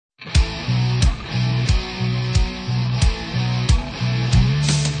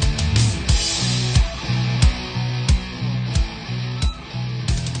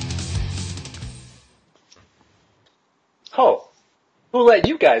Who let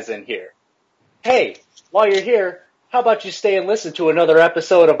you guys in here? Hey, while you're here, how about you stay and listen to another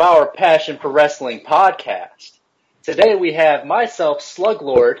episode of our Passion for Wrestling podcast? Today we have myself,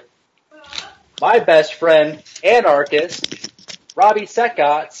 Sluglord, my best friend, Anarchist, Robbie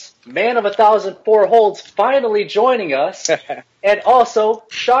Sekotz, man of 1,004 holds, finally joining us, and also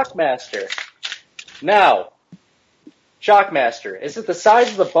Shockmaster. Now, Shockmaster, is it the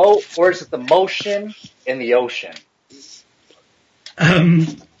size of the boat or is it the motion in the ocean?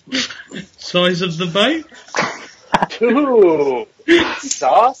 Size of the boat? Ooh,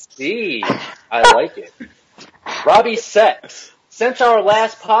 saucy. I like it. Robbie Sex, since our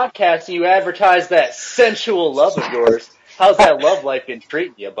last podcast you advertised that sensual love of yours, how's that love life been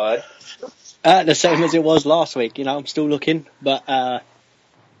treating you, bud? The same as it was last week. You know, I'm still looking, but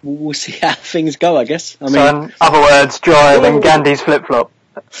we'll see how things go, I guess. I mean, so in other words, drier than Gandhi's flip-flop.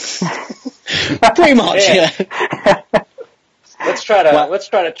 Pretty much, yeah. Let's try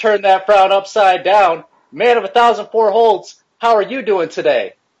to turn that frown upside down. Man of 1,004 holds, how are you doing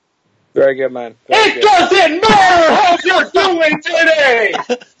today? Very good, man. It doesn't matter how you're doing today!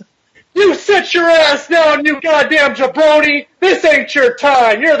 You sit your ass down, you goddamn jabroni! This ain't your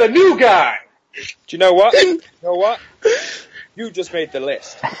time, you're the new guy! Do you know what? You just made the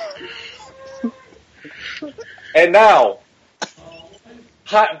list. And now,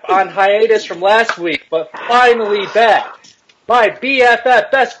 on hiatus from last week, but finally back, my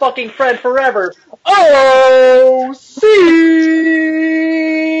BFF, best fucking friend forever, OC!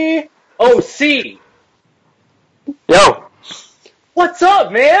 OC! Yo! What's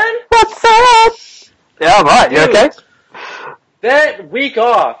up, man? What's up? Yeah, I'm right, you okay? That week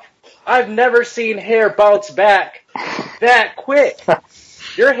off, I've never seen hair bounce back that quick.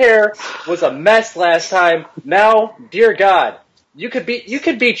 Your hair was a mess last time. Now, dear God, you could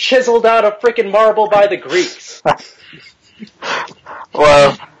be chiseled out of frickin' marble by the Greeks.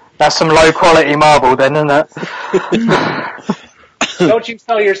 Well, that's some low quality marble then, isn't it? Don't you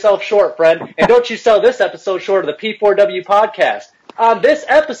sell yourself short, friend. And don't you sell this episode short of the P4W podcast. On this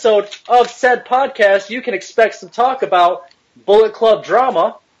episode of said podcast, you can expect some talk about Bullet Club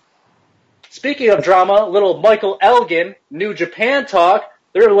drama. Speaking of drama, little Michael Elgin, New Japan talk.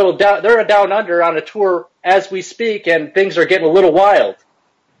 They're down under on a tour as we speak, and things are getting a little wild.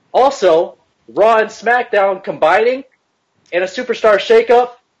 Also, Raw and SmackDown combining in a superstar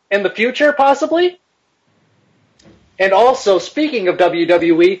shakeup in the future, possibly. And also, speaking of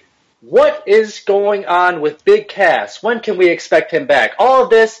WWE, what is going on with Big Cass? When can we expect him back? All of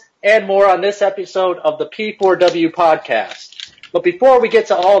this and more on this episode of the P4W podcast. But before we get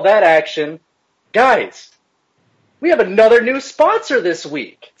to all that action, guys, we have another new sponsor this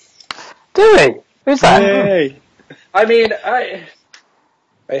week. Do we? Who's that? Hey. I mean, I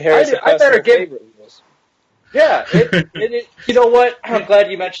better give... Yeah, you know what? I'm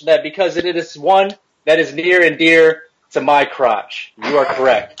glad you mentioned that because it is one that is near and dear to my crotch. You are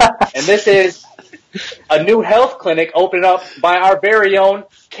correct. And this is a new health clinic opened up by our very own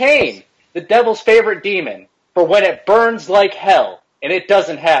Kane, the devil's favorite demon, for when it burns like hell. And it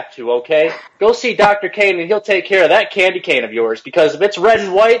doesn't have to, okay? Go see Dr. Kane and he'll take care of that candy cane of yours because if it's red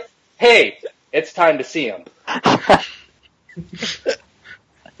and white, hey, it's time to see him.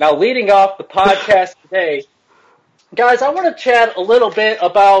 Now, leading off the podcast today, guys, I want to chat a little bit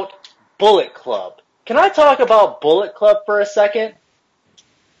about Bullet Club. Can I talk about Bullet Club for a second?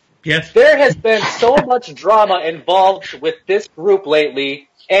 Yes. There has been so much drama involved with this group lately,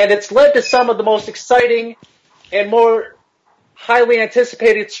 and it's led to some of the most exciting and more highly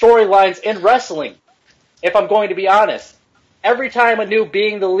anticipated storylines in wrestling, if I'm going to be honest. Every time a new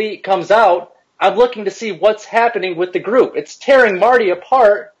Being the Elite comes out, I'm looking to see what's happening with the group. It's tearing Marty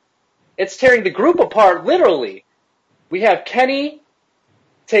apart. It's tearing the group apart, literally. We have Kenny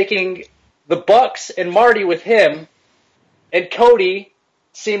taking the Bucks and Marty with him, and Cody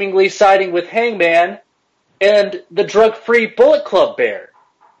seemingly siding with Hangman and the drug-free Bullet Club Bear.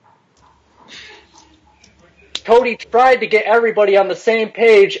 Cody tried to get everybody on the same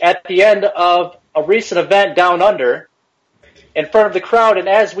page at the end of a recent event down under in front of the crowd, and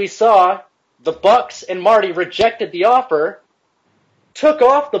as we saw, the Bucks and Marty rejected the offer, took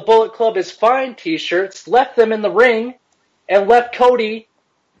off the Bullet Club is Fine t-shirts, left them in the ring, and left Cody,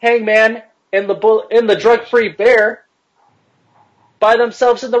 Hangman, and the drug-free Bear by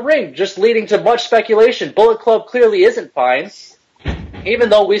themselves in the ring, just leading to much speculation. Bullet Club clearly isn't fine, even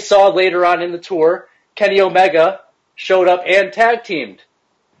though we saw later on in the tour, Kenny Omega showed up and tag teamed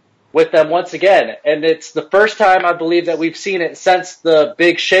with them once again. And it's the first time I believe that we've seen it since the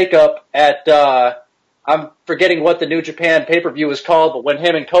big shakeup at, I'm forgetting what the New Japan pay-per-view was called, but when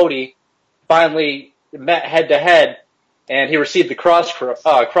him and Cody finally met head to head and he received the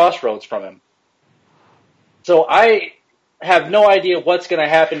crossroads from him. So I have no idea what's going to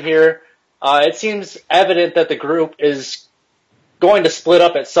happen here. It seems evident that the group is going to split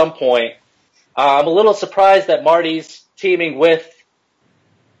up at some point. I'm a little surprised that Marty's teaming with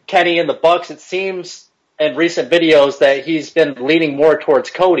Kenny and the Bucks. It seems in recent videos that he's been leaning more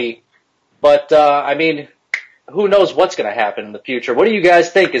towards Cody. But, I mean, who knows what's going to happen in the future. What do you guys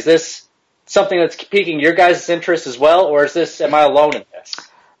think? Is this something that's piquing your guys' interest as well, or am I alone in this?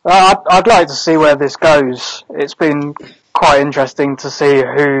 I'd like to see where this goes. It's been quite interesting to see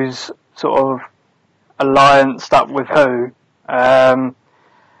who's sort of allianced up with who.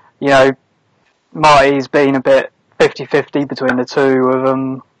 You know, Marty's been a bit 50-50 between the two of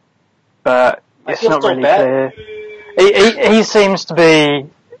them, but it's not really clear. He seems to be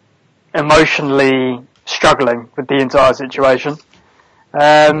emotionally struggling with the entire situation.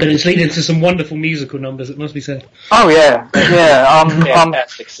 But it's leading to some wonderful musical numbers, it must be said. Oh yeah. I'm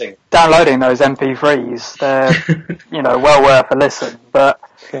sing. downloading those MP3s. They're, you know, well worth a listen. But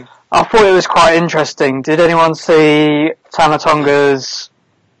I thought it was quite interesting. Did anyone see Tama Tonga's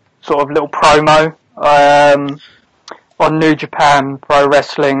sort of little promo on New Japan Pro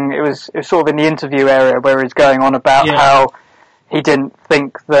Wrestling? It was sort of in the interview area where he's going on about how he didn't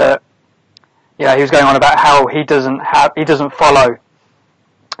think that, you know, he was going on about how he doesn't follow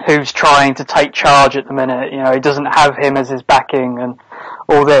who's trying to take charge at the minute. You know, he doesn't have him as his backing and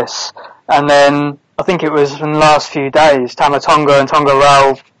all this. And then I think it was in the last few days, Tama Tonga and Tonga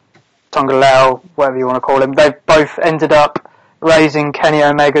Lau, whatever you want to call him, they've both ended up raising Kenny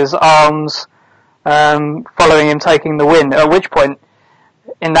Omega's arms, following him taking the win, at which point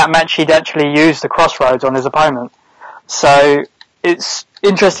in that match he'd actually used the crossroads on his opponent. So it's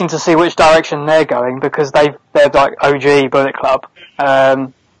interesting to see which direction they're going, because they're like OG Bullet Club.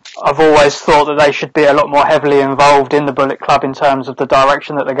 I've always thought that they should be a lot more heavily involved in the Bullet Club in terms of the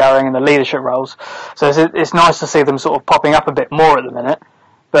direction that they're going and the leadership roles. So it's nice to see them sort of popping up a bit more at the minute.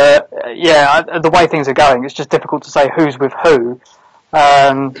 But the way things are going, it's just difficult to say who's with who.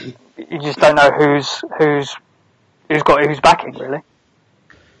 You just don't know who's backing, really.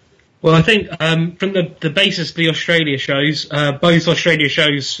 Well, I think from the basis of the Australia shows, both Australia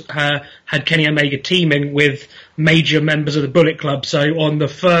shows had Kenny Omega teaming with major members of the Bullet Club. So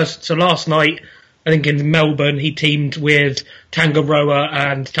last night, I think in Melbourne, he teamed with Tangaroa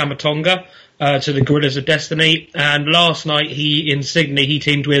and Tama Tonga to the Gorillas of Destiny. And last night, in Sydney, he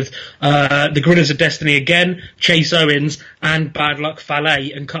teamed with the Gorillas of Destiny again, Chase Owens and Bad Luck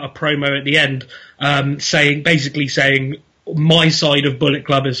Fale, and cut a promo at the end basically saying my side of Bullet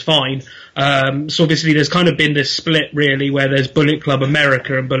Club is fine. So obviously there's kind of been this split really where there's Bullet Club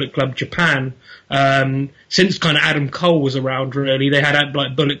America and Bullet Club Japan. Since kind of Adam Cole was around really, they had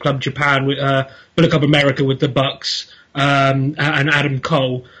like Bullet Club Japan with Bullet Club America with the Bucks and Adam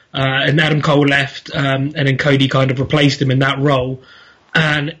Cole. And Adam Cole left and then Cody kind of replaced him in that role.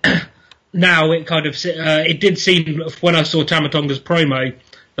 And now it kind of it did seem when I saw Tama Tonga's promo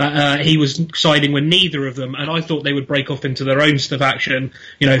that he was siding with neither of them, and I thought they would break off into their own stuff action.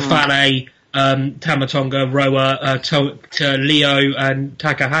 You know, Fale, Tama Tonga, Roa, to Leo and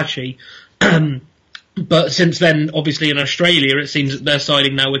Takahashi. But since then, obviously in Australia, it seems that they're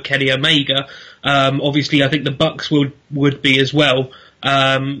siding now with Kenny Omega. Obviously, I think the Bucks would be as well.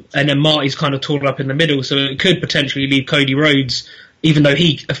 And then Marty's kind of torn up in the middle, so it could potentially leave Cody Rhodes, even though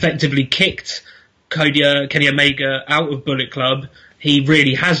he effectively kicked Kenny Omega out of Bullet Club. He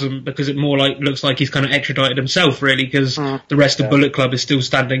really hasn't, because it looks like he's kind of extradited himself, really, because the rest of Bullet Club is still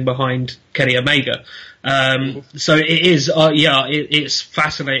standing behind Kenny Omega. So it is, it's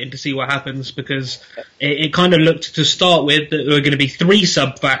fascinating to see what happens, because it kind of looked to start with that there were going to be 3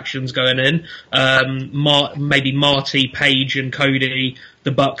 sub-factions going in, maybe Marty, Page and Cody, the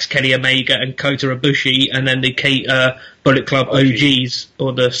Bucks, Kenny Omega and Kota Ibushi, and then the Bullet Club OGs,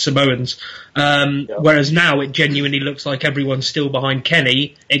 or the Samoans. Whereas now it genuinely looks like everyone's still behind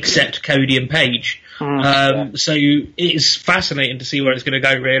Kenny, except Cody and Page. So it's fascinating to see where it's going to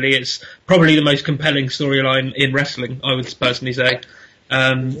go, really. It's probably the most compelling storyline in wrestling, I would personally say.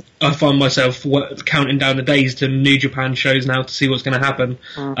 I find myself counting down the days to New Japan shows now to see what's going to happen.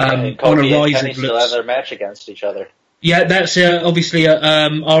 Cody on a and rise, Kenny still have their match against each other. Yeah, that's obviously at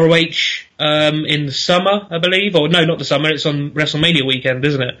ROH in the summer, I believe. Or no, not the summer, it's on WrestleMania weekend,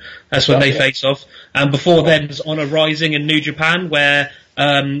 isn't it? That's when they face off. And before then, it's Honor Rising in New Japan, where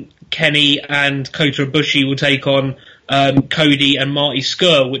Kenny and Kota Ibushi will take on Cody and Marty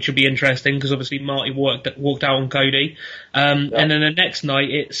Scurll, which will be interesting, because obviously Marty walked out on Cody. And then the next night,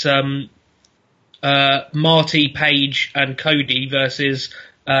 it's Marty, Page and Cody versus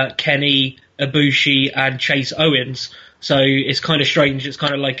Kenny, Ibushi and Chase Owens. So it's kind of strange. It's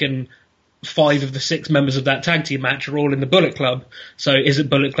kind of like 5 of the 6 members of that tag team match are all in the Bullet Club. So is it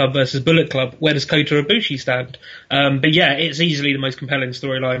Bullet Club versus Bullet Club? Where does Kota Ibushi stand? But yeah, it's easily the most compelling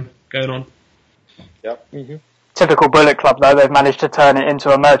storyline going on. Yep. Mm-hmm. Typical Bullet Club, though, they've managed to turn it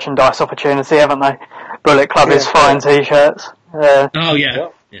into a merchandise opportunity, haven't they? Bullet Club is fine t-shirts. Oh, yeah.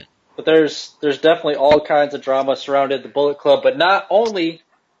 Yep. But there's definitely all kinds of drama surrounding the Bullet Club, but not only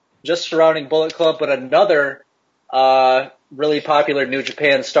just surrounding Bullet Club, but another really popular New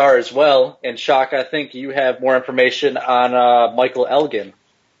Japan star as well. And Shock, I think you have more information on Michael Elgin.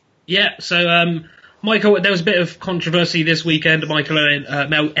 Yeah, so Michael, there was a bit of controversy this weekend. Michael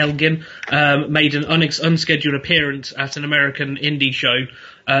Elgin made an unscheduled appearance at an American indie show.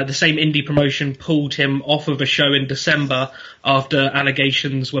 The same indie promotion pulled him off of a show in December after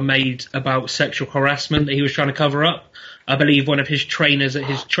allegations were made about sexual harassment that he was trying to cover up. I believe one of his trainers at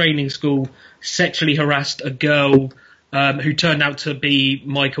his training school sexually harassed a girl who turned out to be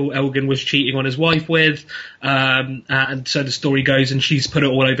Michael Elgin was cheating on his wife with, and so the story goes, and she's put it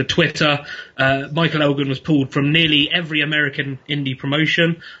all over Twitter. Michael Elgin was pulled from nearly every American indie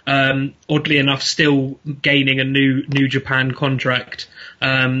promotion, oddly enough still gaining a New Japan contract.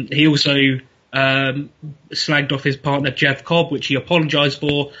 He also slagged off his partner Jeff Cobb, which he apologised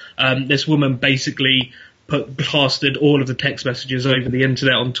for. This woman basically plastered all of the text messages over the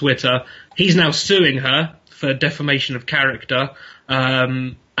internet on Twitter. He's now suing her for defamation of character,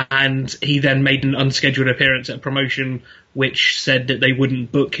 and he then made an unscheduled appearance at a promotion which said that they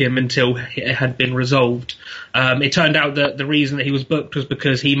wouldn't book him until it had been resolved. It turned out that the reason that he was booked was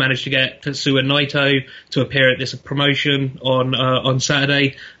because he managed to get Tetsuya Naito to appear at this promotion on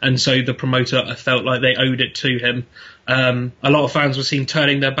Saturday, and so the promoter felt like they owed it to him. A lot of fans were seen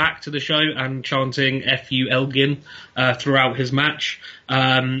turning their back to the show and chanting "F.U. Elgin" throughout his match.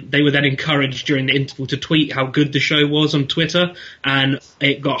 They were then encouraged during the interval to tweet how good the show was on Twitter, and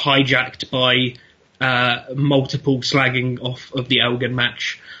it got hijacked by multiple slagging off of the Elgin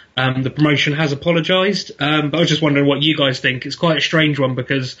match. The promotion has apologised, but I was just wondering what you guys think. It's quite a strange one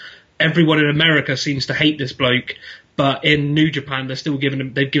because everyone in America seems to hate this bloke, but in New Japan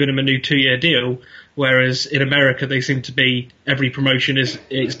they've given him a new 2-year deal, whereas in America they seem to be, every promotion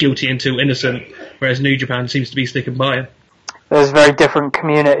is guilty until innocent, whereas New Japan seems to be sticking by him. There's very different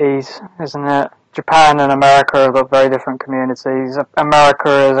communities, isn't it? Japan and America have got very different communities.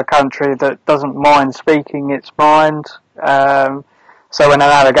 America is a country that doesn't mind speaking its mind. So when an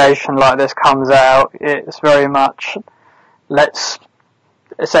allegation like this comes out, it's very much, let's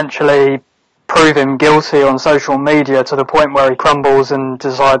essentially prove him guilty on social media to the point where he crumbles and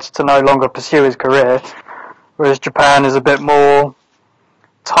decides to no longer pursue his career. Whereas Japan is a bit more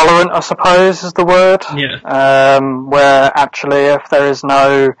tolerant, I suppose, is the word. Yeah. Where actually if there is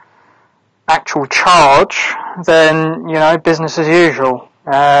no actual charge, then, business as usual.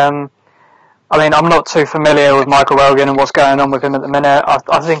 I mean, I'm not too familiar with Michael Elgin and what's going on with him at the minute.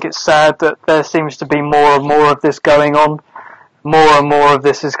 I think it's sad that there seems to be more and more of this going on. More and more of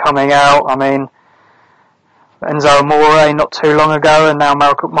this is coming out. I mean, Enzo Amore not too long ago, and now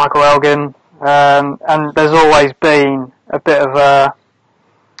Michael Elgin. And there's always been a bit of a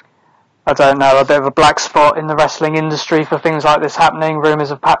bit of a black spot in the wrestling industry for things like this happening.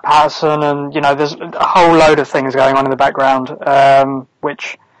 Rumours of Pat Patterson, and there's a whole load of things going on in the background,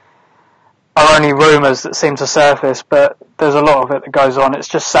 which are only rumours that seem to surface, but there's a lot of it that goes on. It's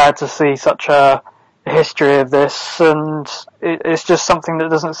just sad to see such a history of this, and it's just something that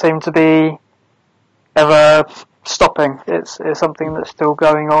doesn't seem to be ever stopping. It's something that's still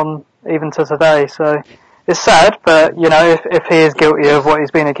going on even to today, so it's sad, but if he is guilty of what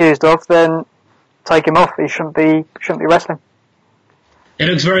he's been accused of, then take him off. He shouldn't be wrestling. It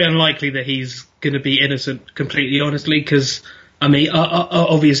looks very unlikely that he's going to be innocent, completely honestly, because I mean,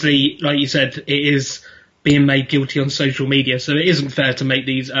 obviously, like you said, it is being made guilty on social media, so it isn't fair to make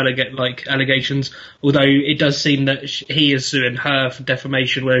these allegations, although it does seem that he is suing her for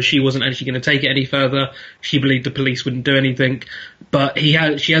defamation, whereas she wasn't actually going to take it any further. She believed the police wouldn't do anything, but she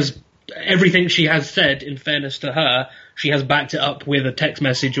has everything she has said, in fairness to her, she has backed it up with a text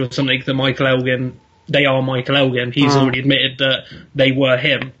message or something that Michael Elgin, they are Michael Elgin. He's already admitted that they were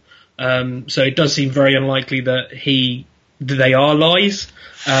him. So it does seem very unlikely that they are lies.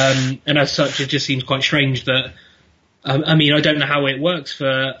 And as such, it just seems quite strange that, I mean, I don't know how it works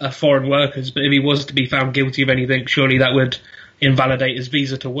for foreign workers, but if he was to be found guilty of anything, surely that would invalidate his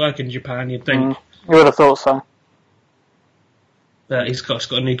visa to work in Japan, you'd think. You would have thought so. But he's got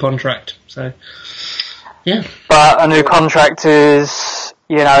a new contract, so, yeah. But a new contract is,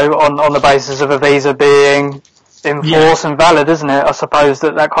 on the basis of a visa being in force and valid, isn't it? I suppose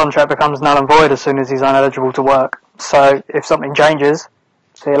that contract becomes null and void as soon as he's ineligible to work. So if something changes,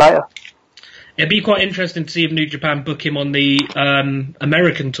 see you later. It'd be quite interesting to see if New Japan book him on the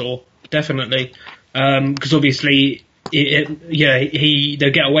American tour, definitely, because obviously,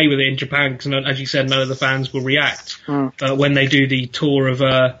 they'll get away with it in Japan because, as you said, none of the fans will react. But when they do the tour of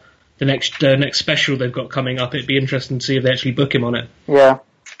the next special they've got coming up, it'd be interesting to see if they actually book him on it. Yeah.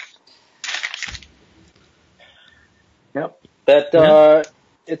 Yep.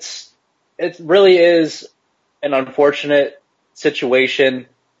 It really is an unfortunate situation,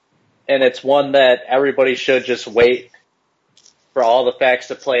 and it's one that everybody should just wait for all the facts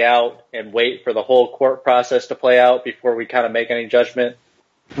to play out and wait for the whole court process to play out before we kind of make any judgment.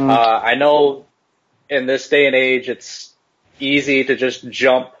 I know in this day and age it's easy to just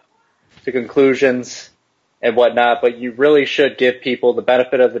jump to conclusions and whatnot, but you really should give people the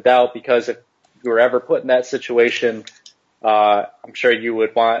benefit of the doubt, because if you were ever put in that situation, I'm sure you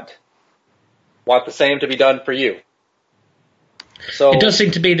would want the same to be done for you. So it does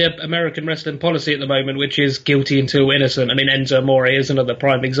seem to be the American wrestling policy at the moment, which is guilty until innocent. I mean, Enzo Amore is another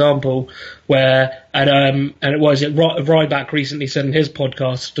prime example where, Ryback recently said in his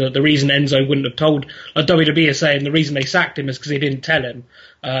podcast that the reason Enzo wouldn't have told, like WWE is saying, the reason they sacked him is because he didn't tell him.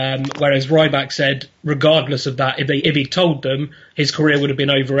 Whereas Ryback said, regardless of that, if he told them, his career would have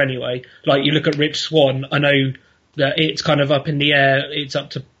been over anyway. Like, you look at Rich Swann, I know that it's kind of up in the air, it's up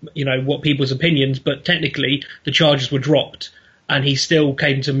to, what people's opinions, but technically the charges were dropped. And he still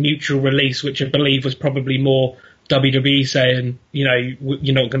came to mutual release, which I believe was probably more WWE saying,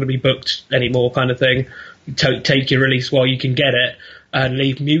 you're not going to be booked anymore kind of thing. Take your release while you can get it and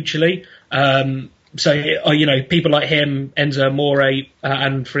leave mutually. So, people like him, Enzo Amore,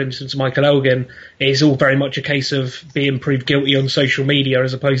 and for instance, Michael Elgin, it's all very much a case of being proved guilty on social media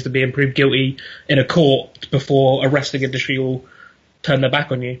as opposed to being proved guilty in a court before a wrestling industry will turn their back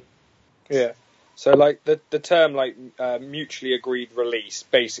on you. Yeah. So, like, the term, mutually agreed release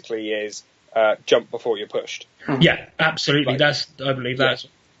basically is jump before you're pushed. Yeah, absolutely. I believe that's...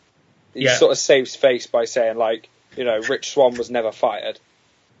 He sort of saves face by saying, Rich Swann was never fired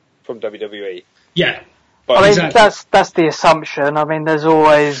from WWE. Yeah. But I mean, that's the assumption. I mean, there's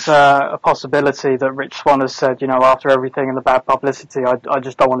always a possibility that Rich Swann has said, after everything and the bad publicity, I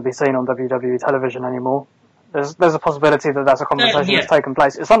just don't want to be seen on WWE television anymore. There's a possibility that that's a conversation that's taken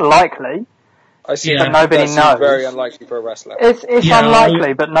place. It's unlikely. I see but nobody knows. Very unlikely for a wrestler. It's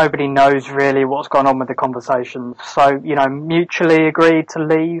unlikely, but nobody knows really what's gone on with the conversations. So, mutually agreed to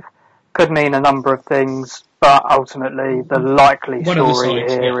leave could mean a number of things, but ultimately the likely story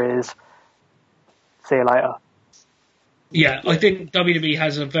here is see you later. Yeah, I think WWE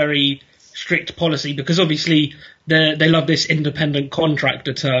has a very strict policy because obviously they love this independent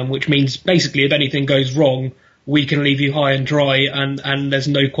contractor term, which means basically if anything goes wrong, we can leave you high and dry, and there's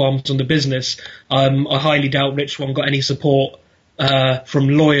no qualms on the business. I highly doubt Rich Swann got any support from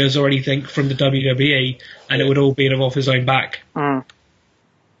lawyers or anything from the WWE, and it would all be off his own back.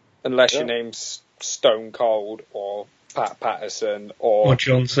 Unless your name's Stone Cold or Pat Patterson or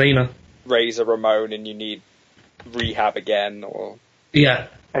John Cena, Razor Ramon, and you need rehab again, or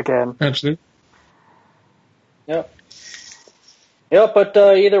again, absolutely. But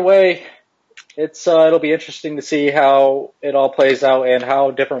either way, it'll be interesting to see how it all plays out and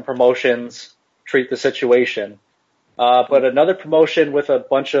how different promotions treat the situation. But another promotion with a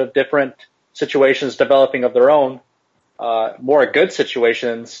bunch of different situations developing of their own, more good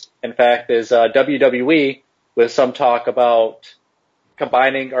situations, in fact, is WWE, with some talk about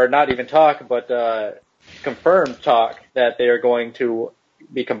combining, or not even talk, but confirmed talk that they are going to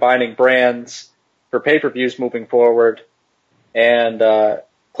be combining brands for pay-per-views moving forward. And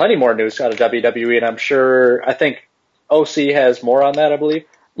plenty more news out of WWE, and I think OC has more on that, I believe.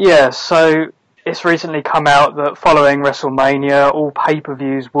 Yeah, so it's recently come out that following WrestleMania, all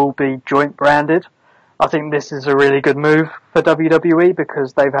pay-per-views will be joint branded. I think this is a really good move for WWE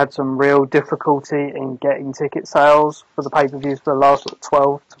because they've had some real difficulty in getting ticket sales for the pay-per-views for the last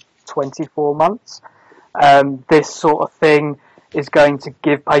 12 to 24 months. This sort of thing is going to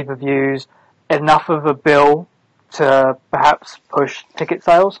give pay-per-views enough of a bill to perhaps push ticket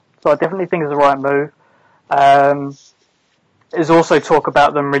sales. So I definitely think it's the right move. There's also talk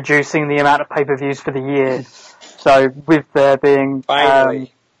about them reducing the amount of pay-per-views for the year. So with there being...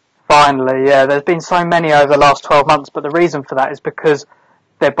 Finally, there's been so many over the last 12 months, but the reason for that is because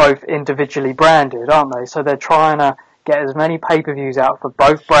they're both individually branded, aren't they? So they're trying to get as many pay-per-views out for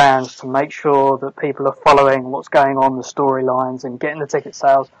both brands to make sure that people are following what's going on, the storylines, and getting the ticket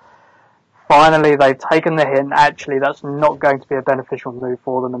sales. finally they've taken the hint. Actually, that's not going to be a beneficial move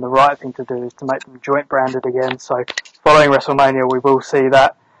for them, and the right thing to do is to make them joint branded again. So following WrestleMania, we will see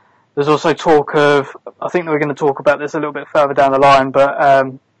that. There's also talk of, I think that we're going to talk about this a little bit further down the line, but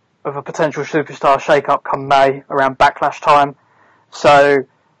of a potential superstar shake-up come May around Backlash time. So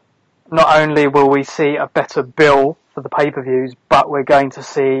not only will we see a better bill for the pay-per-views, but we're going to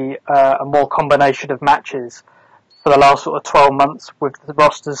see a more combination of matches for the last sort of 12 months with the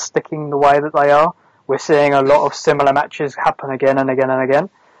rosters sticking the way that they are. We're seeing a lot of similar matches happen again and again and again.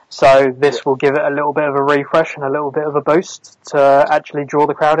 So this will give it a little bit of a refresh and a little bit of a boost to actually draw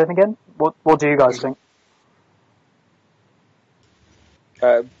the crowd in again. What do you guys think?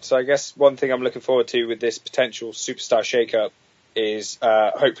 So I guess one thing I'm looking forward to with this potential superstar shake-up is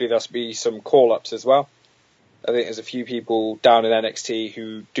hopefully there'll be some call-ups as well. I think there's a few people down in NXT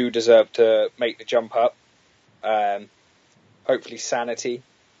who do deserve to make the jump up. Hopefully Sanity.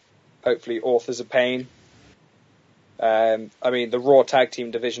 Hopefully Authors of Pain. I mean, the Raw Tag Team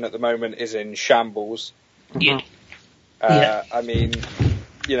division at the moment is in shambles. Yeah. I mean,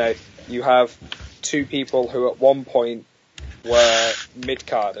 you know, you have two people who at one point were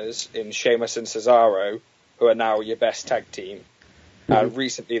mid-carders in Sheamus and Cesaro, who are now your best tag team.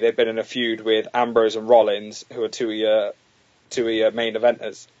 Recently they've been in a feud with Ambrose and Rollins, who are two of your main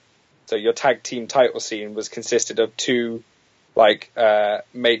eventers. So your tag team title scene was consisted of two,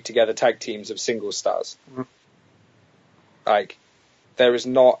 made together tag teams of single stars. Like, there is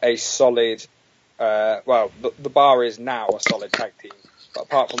not a solid, the Bar is now a solid tag team, but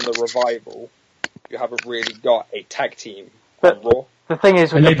apart from the Revival, you haven't really got a tag team on Raw. The thing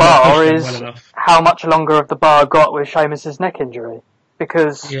is with the Bar is how much longer have the Bar got with Sheamus' neck injury?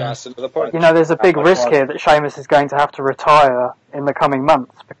 Because, that's another point. You know, there's a big risk here that Sheamus is going to have to retire in the coming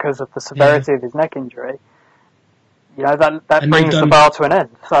months because of the severity of his neck injury. You know, that brings the Bar to an end.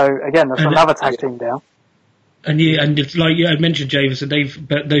 So, again, there's another tag team down. And it's like you mentioned, Javis, and they've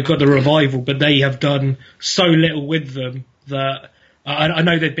got the Revival, but they have done so little with them that I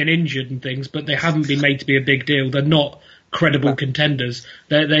know they've been injured and things, but they haven't been made to be a big deal. They're not credible contenders.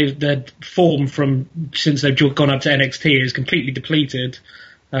 Their form from since they've gone up to NXT is completely depleted.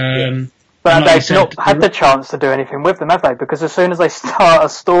 But they've not had the chance to do anything with them, have they? Because as soon as they start a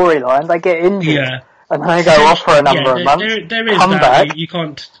storyline, they get injured, and then they go off for a number of months. There is come that. Back. You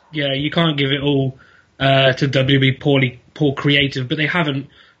can't give it all to WWE poor creative, but they haven't,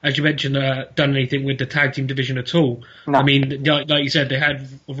 as you mentioned, done anything with the tag team division at all. No. I mean, like you said, they had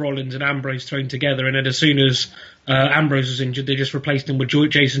Rollins and Ambrose thrown together, and then as soon as Ambrose was injured, they just replaced him with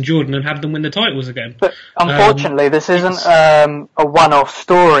Jason Jordan and had them win the titles again. But unfortunately, this isn't a one-off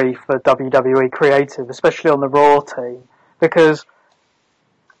story for WWE creative, especially on the Raw team, because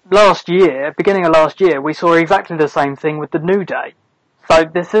beginning of last year, we saw exactly the same thing with the New Day. So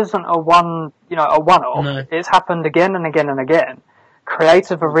this isn't a one-off. No. It's happened again and again and again.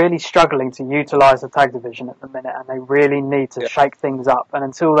 Creative are really struggling to utilise the tag division at the minute, and they really need to shake things up. And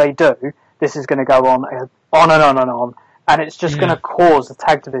until they do, this is going to go on and on and on. And it's just going to cause the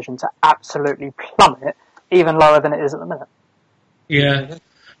tag division to absolutely plummet, even lower than it is at the minute. Yeah.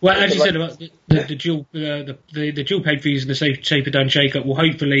 Well, as you said about the dual pay-per-views and the Safer Done Shake-Up will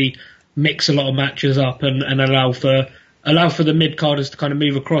hopefully mix a lot of matches up and allow for the mid-carders to kind of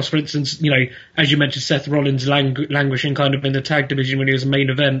move across. For instance, you know, as you mentioned, Seth Rollins languishing kind of in the tag division when he was a main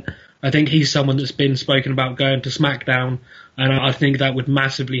event. I think he's someone that's been spoken about going to SmackDown, and I think that would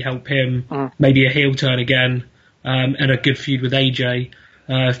massively help him. Maybe a heel turn again, and a good feud with AJ.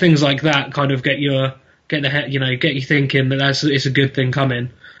 Things like that kind of get you thinking that it's a good thing coming.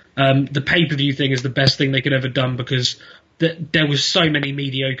 The pay-per-view thing is the best thing they could ever done because there was so many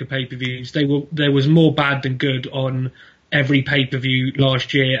mediocre pay-per-views. There was more bad than good on every pay-per-view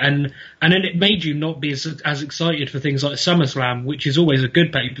last year, and then it made you not be as excited for things like SummerSlam, which is always a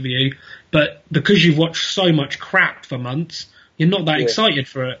good pay-per-view, but because you've watched so much crap for months, you're not that excited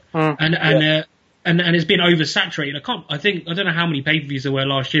for it, and it's been oversaturated. I don't know how many pay-per-views there were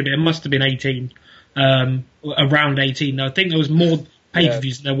last year, but it must have been 18, around 18. I think there was more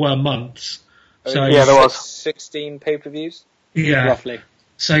pay-per-views than there were months. So there was 16 pay-per-views. Yeah, roughly.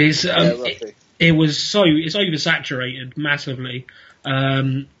 So it's oversaturated massively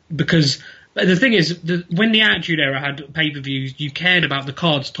because the thing is, when the Attitude Era had pay-per-views, you cared about the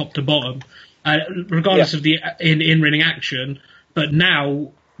cards top to bottom, regardless of the in-ring action. But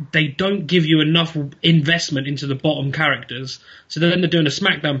now they don't give you enough investment into the bottom characters. So then they're doing a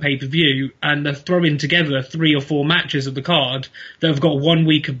SmackDown pay-per-view and they're throwing together 3 or 4 matches of the card that have got 1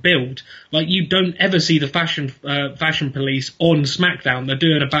 week of build. Like, you don't ever see the fashion police on SmackDown. They're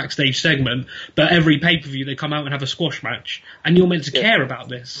doing a backstage segment, but every pay-per-view they come out and have a squash match. And you're meant to care about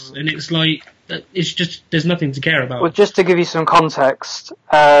this. And it's like, it's just, there's nothing to care about. Well, just to give you some context,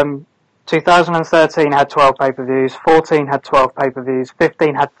 2013 had 12 pay-per-views, 14 had 12 pay-per-views,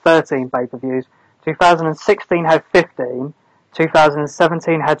 15 had 13 pay-per-views, 2016 had 15,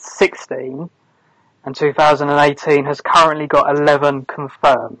 2017 had 16, and 2018 has currently got 11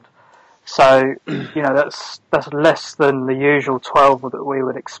 confirmed. So, that's less than the usual 12 that we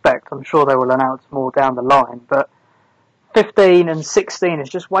would expect. I'm sure they will announce more down the line, but 15 and 16 is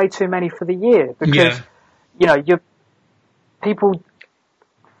just way too many for the year because, people,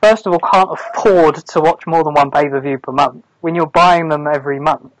 first of all, can't afford to watch more than one pay-per-view per month when you're buying them every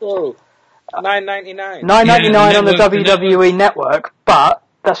month. Whoa. $9.99. $9.99 on the WWE network, but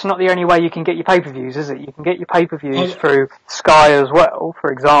that's not the only way you can get your pay-per-views, is it? You can get your pay-per-views through Sky as well,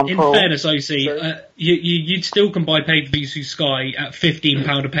 for example. In fairness, OC, you still can buy pay-per-views through Sky at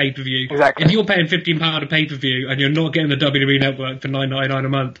 £15 a pay-per-view. Exactly. If you're paying £15 a pay-per-view and you're not getting the WWE network for $9.99 a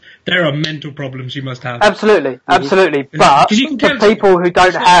month, there are mental problems you must have. Absolutely. But for people who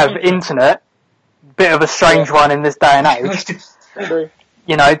don't have internet, bit of a strange one in this day and age.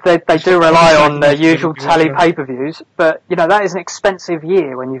 They do rely on the usual tally pay-per-views, but, that is an expensive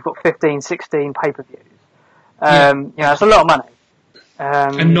year when you've got 15, 16 pay-per-views. It's a lot of money.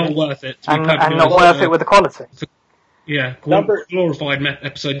 And not worth it. And not worth it with the quality. Yeah, glorified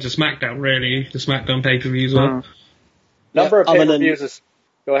episodes of SmackDown, really, the SmackDown pay-per-views are. Number of pay-per-views is...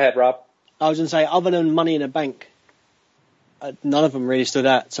 Go ahead, Rob. I was going to say, other than Money in the Bank, none of them really stood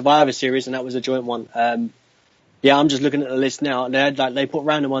out. Survivor Series, and that was a joint one. I'm just looking at the list now, and they put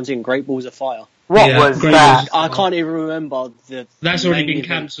random ones in. Great Balls of Fire. What was that? I can't even remember That's already been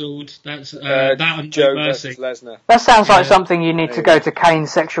cancelled. That's that and Joe Mercy. Lesnar. That sounds like something you need to go to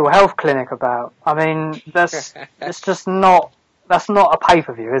Kane's sexual health clinic about. I mean, it's just not. That's not a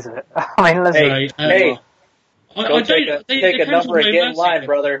pay-per-view, is it? I mean, Hey, don't take a number and get in line,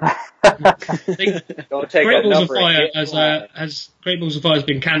 brother. Don't take Great a Balls of number Fire and get in line. Great Balls of Fire has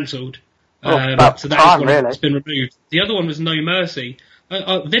been cancelled. So that's time, one really. that's been removed. The other one was No Mercy.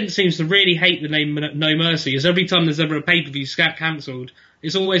 Vince seems to really hate the name No Mercy, as every time there's ever a pay-per-view cancelled,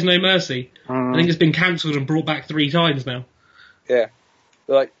 it's always No Mercy. I think it's been cancelled and brought back 3 times now. Yeah.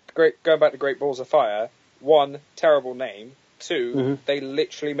 Going back to Great Balls of Fire, 1, terrible name. 2, they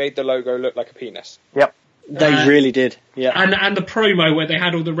literally made the logo look like a penis. Yep. They really did, yeah. And the promo where they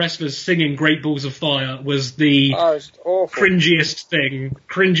had all the wrestlers singing Great Balls of Fire was the it's awful. cringiest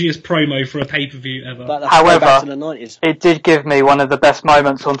promo for a pay-per-view ever. However, back to the 90s. It did give me one of the best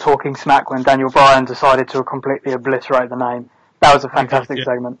moments on Talking Smack when Daniel Bryan decided to completely obliterate the name. That was a fantastic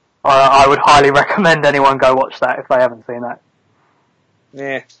segment. I would highly recommend anyone go watch that if they haven't seen that.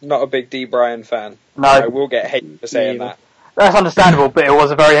 Yeah, not a big D. Bryan fan. No. I will get hate for saying that. That's understandable, but it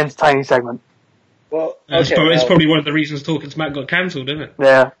was a very entertaining segment. Well, it's probably one of the reasons Talking Smack got cancelled, isn't it?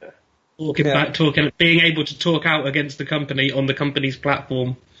 Yeah. Being able to talk out against the company on the company's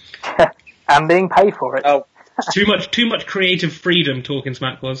platform. And being paid for it. Oh. Too much creative freedom Talking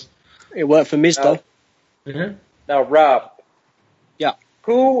Smack was. It worked for Miz, though. Yeah. Now, Rob. Yeah.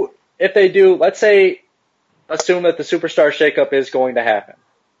 Who, if they do, let's say, assume that the Superstar shakeup is going to happen.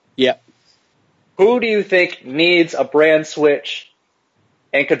 Yeah. Who do you think needs a brand switch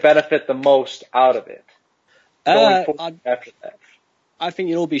and could benefit the most out of it? After that. I think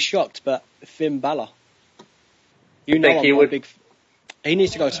you'll all be shocked, but Finn Balor. You know he would? He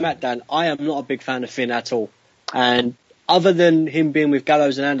needs to go to SmackDown. I am not a big fan of Finn at all. And other than him being with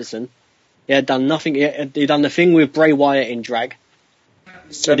Gallows and Anderson, he had done nothing. He done the thing with Bray Wyatt in drag.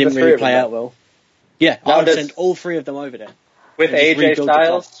 It didn't really play out well. Yeah, I would send all 3 of them over there. With AJ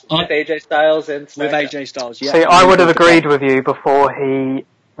Styles? With AJ Styles and SmackDown? With AJ Styles, yeah. See, I would have agreed with you before he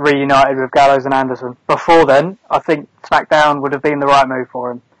reunited with Gallows and Anderson. Before then, I think SmackDown would have been the right move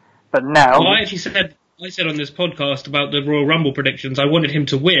for him. But now... Well, I said on this podcast about the Royal Rumble predictions, I wanted him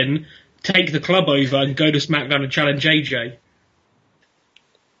to win, take the club over, and go to SmackDown and challenge AJ.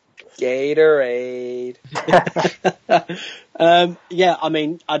 Gatorade. Yeah, I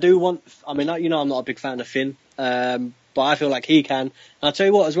mean, I'm not a big fan of Finn, but I feel like he can. And I'll tell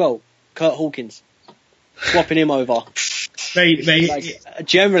you what as well, Kurt Hawkins, swapping him over.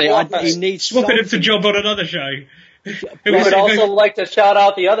 Generally, he needs swapping him to job on another show. We would also like to shout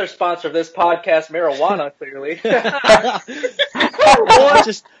out the other sponsor of this podcast, marijuana, clearly.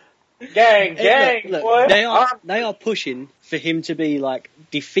 Gang, Look, boy. they are pushing for him to be like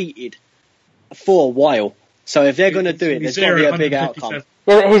defeated for a while. So if they're going to do it, there's got to be a big outcome.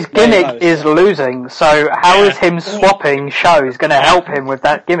 Yeah, his gimmick is losing, so how is him swapping shows going to help him with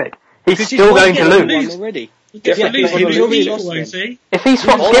that gimmick? He's still going to lose. Already. If he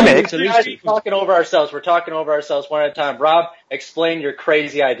swaps gimmicks... We're talking over ourselves. We're talking over ourselves one at a time. Rob, explain your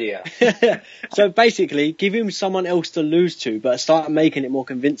crazy idea. So basically, give him someone else to lose to, but start making it more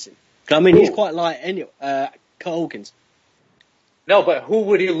convincing. I mean, he's quite light anyway. Kurt Hawkins. No, but who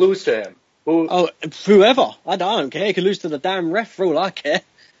would he lose to him? Who? Oh, whoever. I don't care. He could lose to the damn ref for all I care.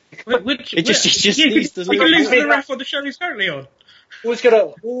 He just needs to lose to the ref on the show he's currently on.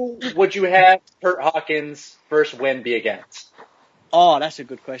 Who would you have Kurt Hawkins' first win be against? Oh, that's a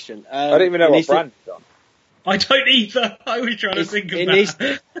good question. I don't even know what brand he's on. I don't either. I was trying to think of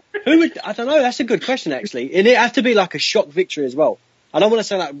that. Who would? I don't know. That's a good question, actually. It'd have to be like a shock victory as well. I don't want to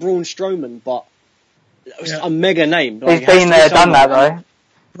say like Braun Strowman, but a mega name. Like, he's been there, done that though.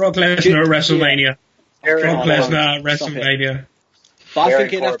 Brock Lesnar at WrestleMania. Brock Lesnar at WrestleMania. But I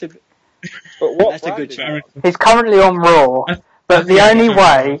think it'd have to be... But what that's a good choice. He's currently on Raw, but the only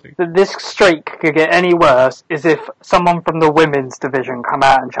way that this streak could get any worse is if someone from the women's division come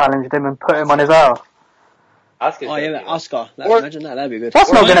out and challenged him and put him on his ass. Asuka. Imagine that. That'd be good.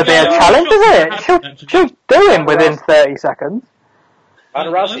 That's not going to be a challenge, is it? She'll do him within 30 seconds.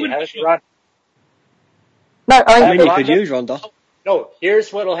 Ronda Rousey, have it Ronda. No, I mean, you could use Ronda. No,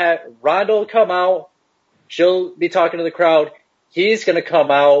 here's what'll happen. Ronda will come out. She'll be talking to the crowd. He's going to come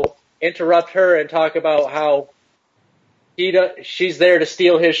out, interrupt her, and talk about how she's there to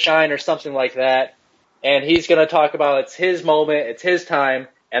steal his shine or something like that. And he's going to talk about it's his moment, it's his time,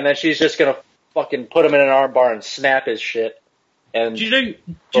 and then she's just going to fucking put him in an armbar and snap his shit. And do you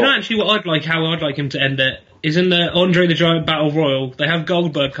know actually what how I'd like him to end it? Is in the Andre the Giant Battle Royal, they have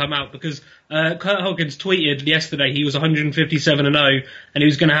Goldberg come out because Kurt Hawkins tweeted yesterday he was 157-0 and he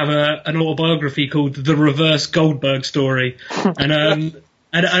was going to have an autobiography called The Reverse Goldberg Story. And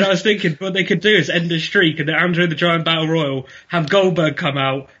I was thinking what they could do is end the streak and the Andre the Giant Battle Royal, have Goldberg come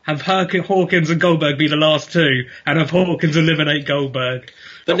out, have Hawkins and Goldberg be the last two, and have Hawkins eliminate Goldberg.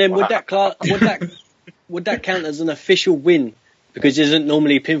 But then would that count as an official win? Because it isn't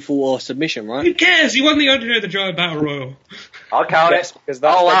normally pinfall or submission, right? Who cares? He won the Andre the Giant Battle Royal. I'll count it. Because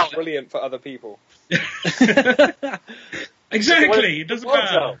that's brilliant for other people. Exactly. It doesn't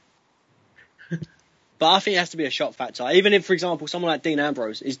matter. But I think it has to be a shock factor. Even if, for example, someone like Dean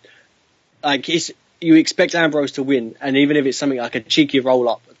Ambrose is like, you expect Ambrose to win, and even if it's something like a cheeky roll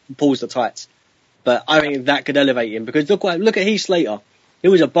up, pulls the tights. But I think that could elevate him because look at Heath Slater. He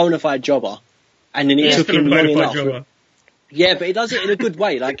was a bona fide jobber, and then it took him long enough. Yeah, but he does it in a good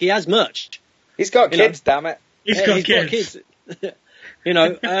way. Like, he has merch. He's got kids, damn it. He's got kids. You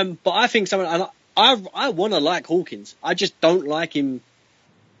know, but I think I want to like Hawkins. I just don't like him.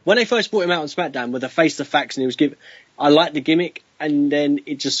 When they first brought him out on SmackDown with a face to facts and I liked the gimmick, and then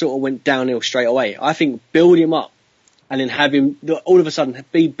it just sort of went downhill straight away. I think build him up and then have him all of a sudden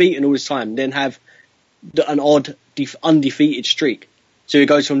be beaten all the time, then have an odd undefeated streak. So he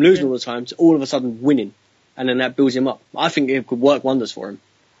goes from losing all the time to all of a sudden winning. And then that builds him up. I think it could work wonders for him.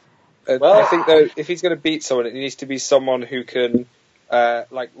 I think though, if he's going to beat someone, it needs to be someone who can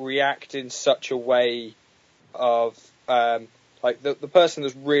react in such a way of the person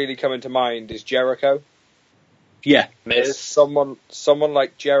that's really coming to mind is Jericho. Yeah, someone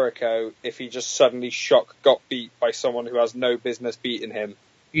like Jericho. If he just suddenly got beat by someone who has no business beating him,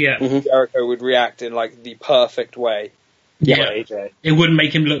 Jericho would react in like the perfect way. Yeah, it wouldn't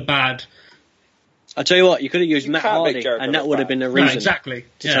make him look bad. I'll tell you what, you could have used Matt Hardy, and that would have been the reason to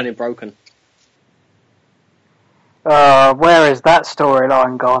turn him broken. Where is that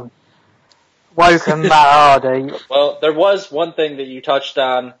storyline gone? Woken Matt Hardy. Well, there was one thing that you touched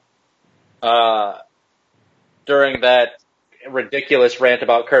on during that ridiculous rant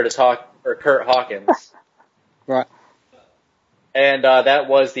about Kurt Hawkins. Right. And that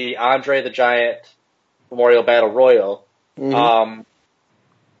was the Andre the Giant Memorial Battle Royal. Mm-hmm.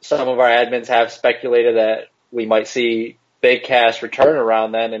 Some of our admins have speculated that we might see Big Cass return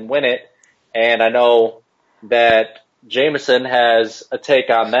around then and win it. And I know that Jameson has a take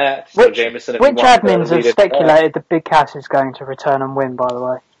on that. So which admins have speculated that Big Cass is going to return and win, by the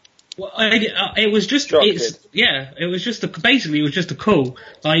way? Well, it was just a call.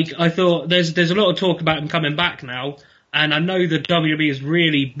 Like, I thought there's a lot of talk about him coming back now, and I know that WWE is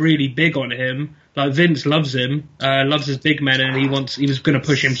really, really big on him. Like, Vince loves him, loves his big men, and he was going to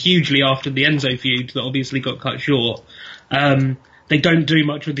push him hugely after the Enzo feud that obviously got cut short. They don't do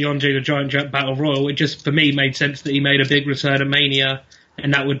much with the Andre the Giant Battle Royal. It just, for me, made sense that he made a big return at Mania,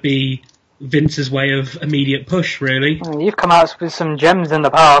 and that would be Vince's way of immediate push, really. You've come out with some gems in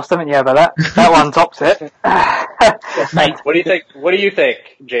the past, haven't you? But that one tops it. Mate, what do you think? What do you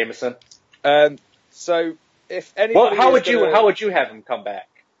think, Jameson? So if anybody, how would you have him come back?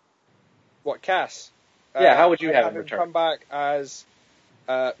 What, Cass? Yeah, how would you have him him return? come back as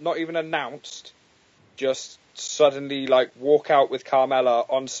not even announced, just suddenly like walk out with Carmella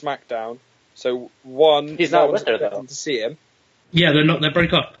on SmackDown. So he's not with her though. To see him. Yeah, they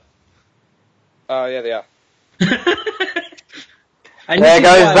broke up. Oh yeah, they are. And there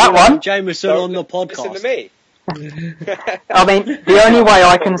goes that one. Jameson on the podcast. Listen to me. I mean, the only way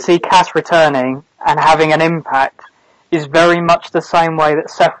I can see Cass returning and having an impact is very much the same way that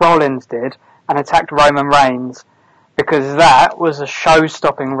Seth Rollins did and attacked Roman Reigns, because that was a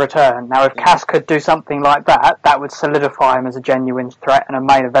show-stopping return. Now, if Cass could do something like that, that would solidify him as a genuine threat and a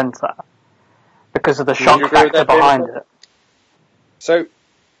main eventer because of the shock factor behind it. So,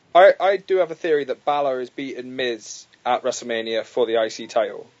 I do have a theory that Balor has beaten Miz at WrestleMania for the IC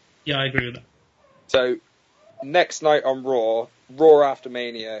title. Yeah, I agree with that. So, next night on Raw after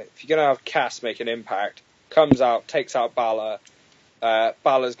Mania, if you're going to have Cass make an impact, comes out, takes out Balor,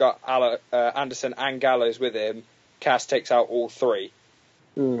 Balor's got Anderson and Gallows with him, Cass takes out all three.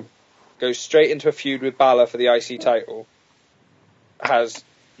 Goes straight into a feud with Balor for the IC title. Has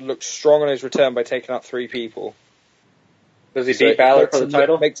looked strong on his return by taking out three people. Does he beat Balor for the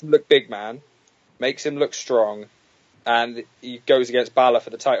title? Makes him look big man, makes him look strong, and he goes against Balor for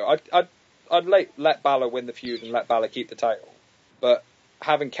the title. I'd let Balor win the feud and let Balor keep the title. But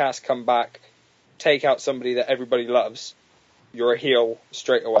having Cass come back, take out somebody that everybody loves, you're a heel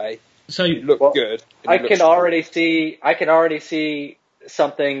straight away. So you look good. I can already see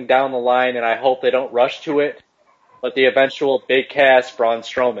something down the line, and I hope they don't rush to it. But the eventual Big Cass Braun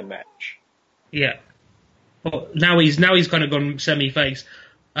Strowman match. Yeah. Well, now he's kind of gone semi-face.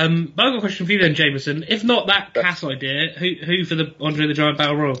 But I've got a question for you then, Jameson. If not that Cass idea, who for the Andre the Giant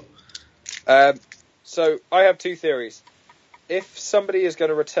Battle Royal? So I have two theories. If somebody is going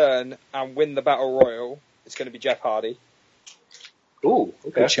to return and win the Battle Royal, it's going to be Jeff Hardy. Ooh,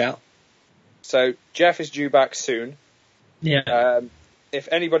 okay. Good shout. So Jeff is due back soon. Yeah. If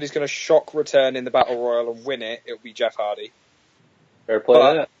anybody's going to shock return in the Battle Royal and win it, it'll be Jeff Hardy. Fair play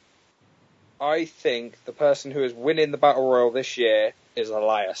to that. I think the person who is winning the Battle Royal this year is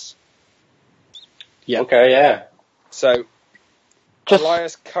Elias. Yeah. Okay, yeah. So,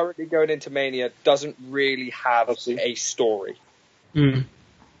 Elias currently going into Mania doesn't really have a story. So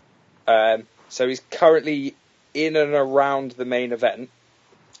he's currently in and around the main event.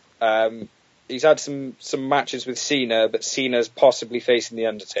 He's had some matches with Cena, but Cena's possibly facing The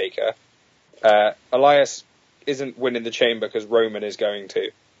Undertaker. Elias isn't winning the Chamber because Roman is going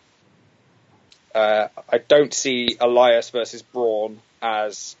to. I don't see Elias versus Braun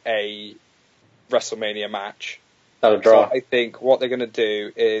as a WrestleMania match. Not a draw. So I think what they're going to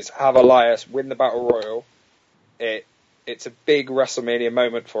do is have Elias win the Battle Royal. It's a big WrestleMania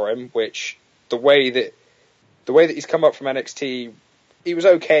moment for him, which the way that he's come up from NXT, he was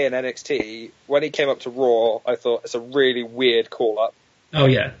okay in NXT. When he came up to Raw, I thought it's a really weird call-up. Oh,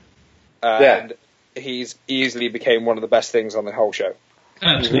 yeah. And he's easily became one of the best things on the whole show.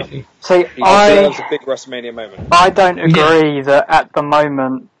 Absolutely. See, That was a big WrestleMania moment. I don't agree that at the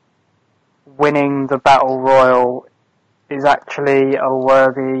moment winning the Battle Royal is actually a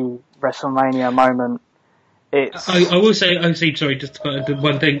worthy WrestleMania moment. I will say, sorry, just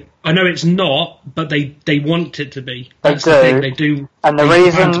one thing. I know it's not, but they want it to be. That's the thing, they do. And the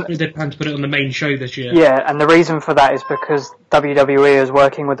reason they plan to put it on the main show this year. Yeah, and the reason for that is because WWE is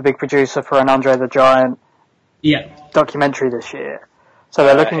working with the big producer for an Andre the Giant documentary this year. So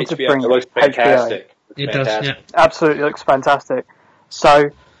they're looking to bring it looks fantastic. It does, yeah. Absolutely looks fantastic.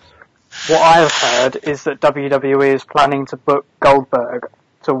 So what I have heard is that WWE is planning to book Goldberg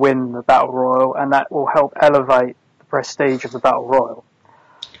to win the Battle Royal, and that will help elevate the prestige of the Battle Royal.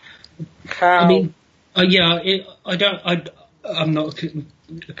 I mean, I'm not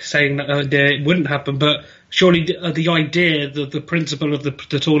saying that it wouldn't happen, but surely the idea, the principle of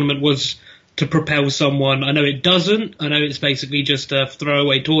the tournament was to propel someone. I know it doesn't. I know it's basically just a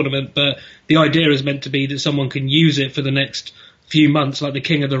throwaway tournament, but the idea is meant to be that someone can use it for the next few months, like the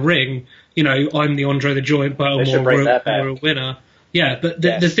King of the Ring. You know, I'm the Andre the Giant Battle Royal winner. Yeah, but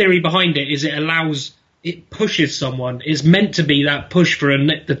the theory behind it is it pushes someone. It's meant to be that push for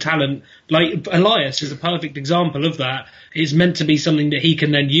the talent. Like Elias is a perfect example of that. It's meant to be something that he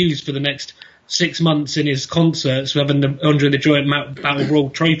can then use for the next 6 months in his concerts, having the Andre the Giant Battle Royal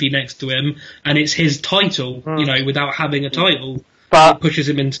trophy next to him, and it's his title, you know, without having a title. But it pushes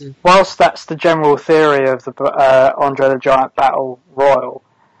him into. whilst that's the general theory of the Andre the Giant Battle Royal,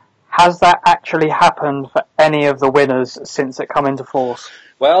 has that actually happened for any of the winners since it come into force?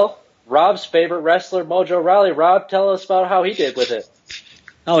 Well, Rob's favorite wrestler, Mojo Rawley. Rob, tell us about how he did with it.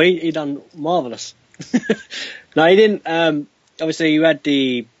 Oh, he done marvellous. No, he didn't. Obviously, you had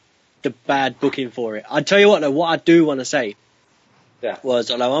the bad booking for it. I tell you what, though, what I do want to say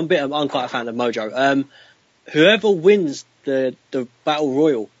was, although I'm quite a fan of Mojo. Whoever wins the Battle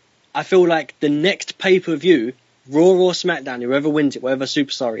Royal, I feel like the next pay-per-view, Raw or SmackDown, whoever wins it, whatever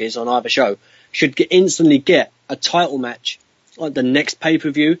superstar it is on either show, should instantly get a title match on the next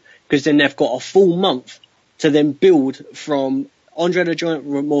pay-per-view, because then they've got a full month to then build from Andre the Giant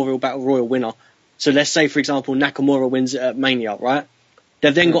Memorial Battle Royal winner. So let's say, for example, Nakamura wins it at Mania, right?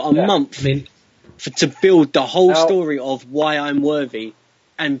 They've then got a month to build the whole story of why I'm worthy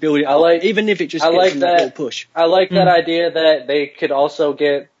and build it up, even if it just gets them that little push. I like that idea that they could also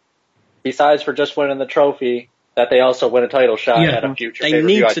get, besides for just winning the trophy, that they also win a title shot at a future They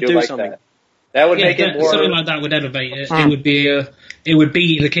pay-per-view. need I to do do like something. That would make it more... Something like that would elevate it. It would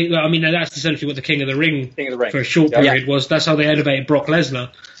be the king. I mean, that's essentially what the King of the Ring for a short period was. That's how they elevated Brock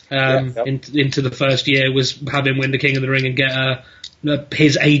Lesnar into the first year, was have him win the King of the Ring and get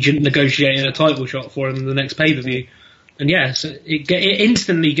his agent negotiating a title shot for him in the next pay-per-view. And yes, it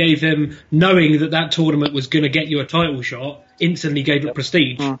instantly gave him, knowing that tournament was going to get you a title shot, instantly gave it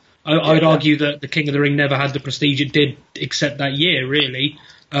prestige. I would argue that the King of the Ring never had the prestige it did except that year, really.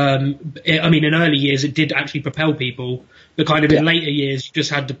 I mean, in early years, it did actually propel people, but kind of in later years, you just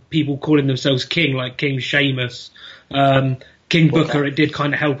had the people calling themselves king, like King Sheamus. King Booker, it did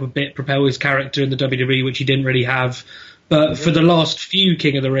kind of help a bit propel his character in the WWE, which he didn't really have. But for the last few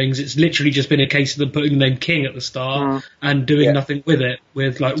King of the Rings, it's literally just been a case of them putting the name King at the start and doing nothing with it,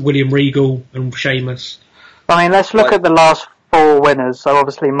 with like William Regal and Sheamus. I mean, let's look at the last 4 winners. So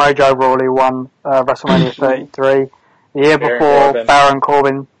obviously Mojo Rawley won WrestleMania 33. The year before, Baron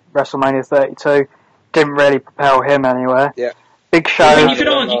Corbin, WrestleMania 32. Didn't really propel him anywhere. Yeah. Big Show. I mean, you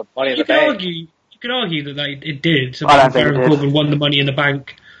could argue that it did. So Baron Corbin won the Money in the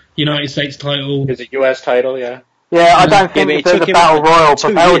Bank United States title. It's a US title, Yeah, I don't think the Battle Royal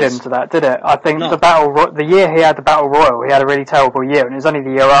propelled him to that, did it? I think the year he had the Battle Royal, he had a really terrible year, and it was only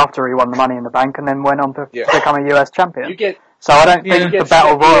the year after he won the Money in the Bank and then went on to become a US champion. So I don't think the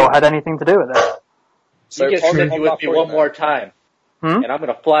Battle Royal had anything to do with it. So you get sticky with me one more time, and I'm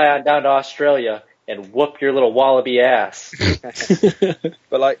going to fly on down to Australia and whoop your little wallaby ass.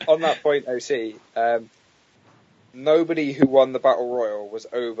 But like on that point, OC, nobody who won the Battle Royal was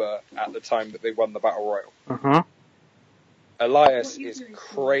over at the time that they won the Battle Royal. Elias is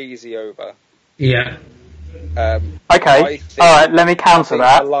crazy over. Yeah. Okay. Alright, let me counter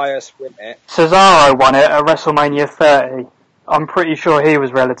that. Elias win it. Cesaro won it at WrestleMania 30. I'm pretty sure he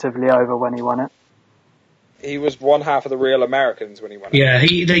was relatively over when he won it. He was one half of the Real Americans when he won it. Yeah,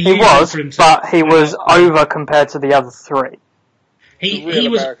 he was, but he was over compared to the other 3. The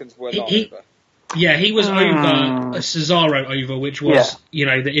Real Americans were not over. Yeah, he was over, Cesaro over, which was, the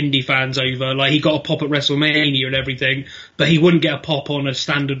indie fans over. Like, he got a pop at WrestleMania and everything, but he wouldn't get a pop on a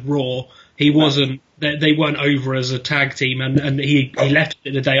standard Raw. He wasn't, they weren't over as a tag team, and he left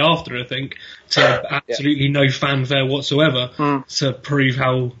it the day after, I think, to absolutely no fanfare whatsoever, to prove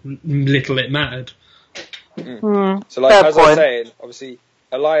how little it mattered. So, like, as I was saying, obviously,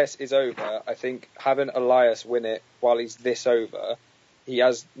 Elias is over. I think having Elias win it while he's this over, he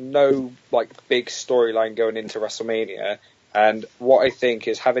has no big storyline going into WrestleMania, and what I think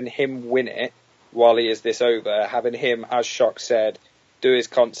is having him win it while he is this over, having him, as Shock said, do his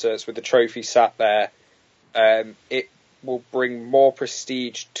concerts with the trophy sat there, it will bring more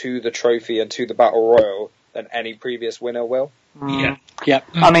prestige to the trophy and to the Battle Royal than any previous winner will. Yeah.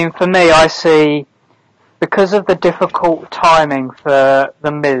 I mean, for me, I see, because of the difficult timing for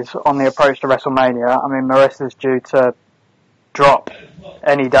The Miz on the approach to WrestleMania, I mean, Marissa's due to drop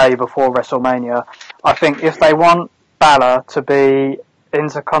any day before WrestleMania. I think if they want Balor to be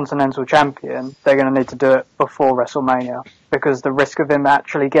Intercontinental Champion, they're going to need to do it before WrestleMania, because the risk of him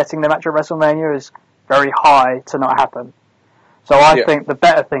actually getting the match at WrestleMania is very high to not happen. So I think the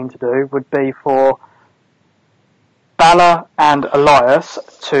better thing to do would be for Balor and Elias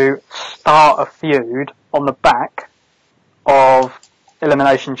to start a feud on the back of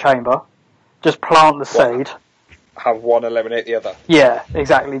Elimination Chamber. Just plant the seed. Have one eliminate the other. Yeah,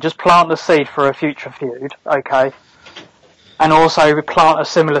 exactly. Just plant the seed for a future feud, okay? And also plant a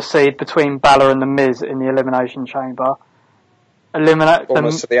similar seed between Balor and The Miz in the Elimination Chamber. Eliminate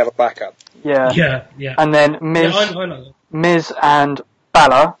almost so they have a backup. Yeah. Yeah. And then I like that. Miz and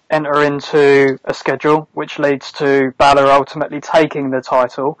Balor enter into a schedule which leads to Balor ultimately taking the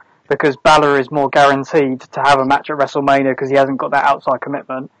title, because Balor is more guaranteed to have a match at WrestleMania because he hasn't got that outside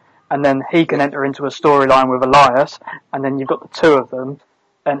commitment, and then he can enter into a storyline with Elias, and then you've got the two of them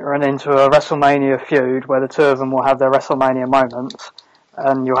entering into a WrestleMania feud where the two of them will have their WrestleMania moments,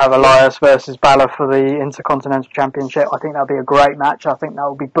 and you'll have Elias versus Balor for the Intercontinental Championship. I think that'll be a great match. I think that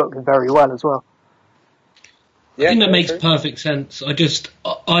will be booked very well as well. I think that makes perfect sense. I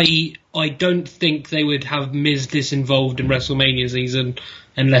don't think they would have Miz disinvolved in WrestleMania season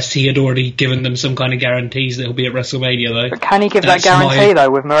unless he had already given them some kind of guarantees that he'll be at WrestleMania, though. But can he give that guarantee, though,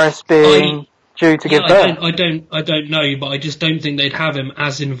 with Maurice being due to give birth? I don't know, but I just don't think they'd have him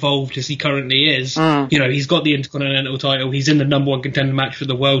as involved as he currently is. You know, he's got the Intercontinental title, he's in the number one contender match for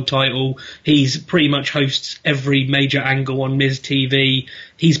the world title, he's pretty much hosts every major angle on Miz TV,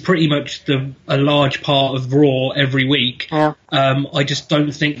 he's pretty much a large part of Raw every week. Yeah. I just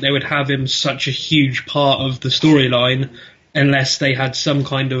don't think they would have him such a huge part of the storyline unless they had some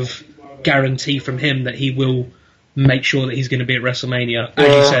kind of guarantee from him that he will make sure that he's going to be at WrestleMania.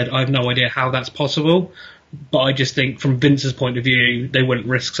 As you said, I have no idea how that's possible, but I just think from Vince's point of view, they wouldn't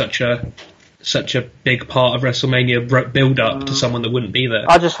risk such a big part of WrestleMania build-up to someone that wouldn't be there.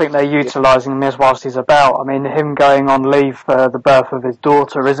 I just think they're utilising Miz whilst he's about. I mean, him going on leave for the birth of his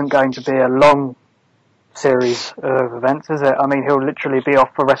daughter isn't going to be a long series of events, is it? I mean, he'll literally be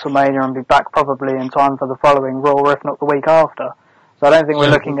off for WrestleMania and be back probably in time for the following Raw, if not the week after. So I don't think we're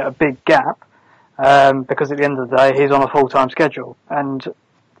looking at a big gap, because at the end of the day, he's on a full-time schedule, and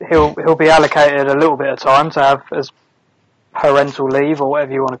he'll be allocated a little bit of time to have as parental leave or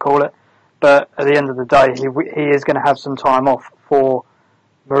whatever you want to call it. But at the end of the day, he is going to have some time off for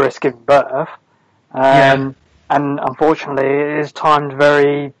Maurice giving birth, and unfortunately, it is timed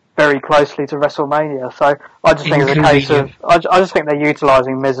very, very closely to WrestleMania. So I just think it's a case of I just think they're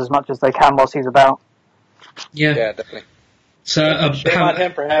utilising Miz as much as they can whilst he's about. Yeah, definitely. So shame on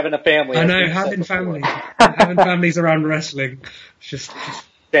him for having a family. I know, having families around wrestling, just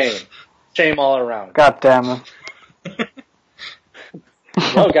shame all around. God damn them.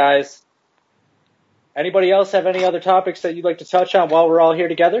 Well, guys, anybody else have any other topics that you'd like to touch on while we're all here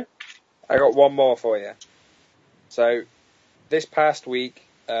together? I got one more for you. So, this past week,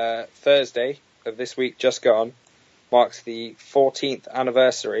 Thursday of this week just gone, marks the 14th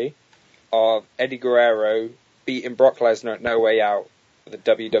anniversary of Eddie Guerrero beating Brock Lesnar at No Way Out for the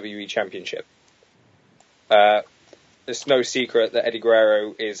WWE Championship. It's no secret that Eddie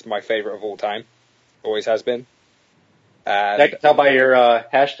Guerrero is my favourite of all time. Always has been. I can tell by your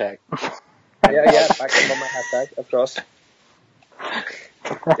hashtag. Yeah, back on my hashtag, of course.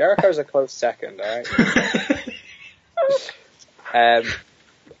 Jericho's a close second, alright?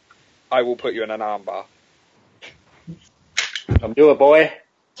 I will put you in an armbar. Come do it, boy.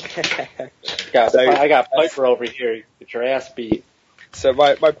 I got Piper over here. Get your ass beat. So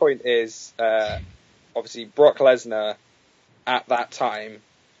my point is, obviously Brock Lesnar at that time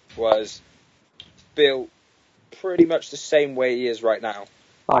was built pretty much the same way he is right now.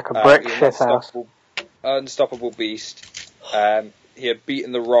 Like a brick shithouse. Unstoppable beast. He had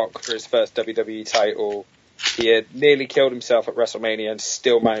beaten The Rock for his first WWE title. He had nearly killed himself at WrestleMania and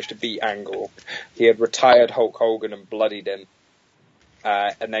still managed to beat Angle. He had retired Hulk Hogan and bloodied him.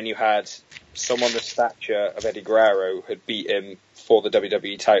 And then you had someone the stature of Eddie Guerrero had beat him for the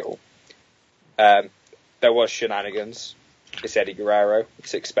WWE title. There was shenanigans. It's Eddie Guerrero.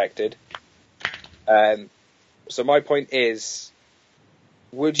 It's expected. So my point is,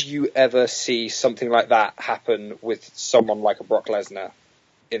 would you ever see something like that happen with someone like a Brock Lesnar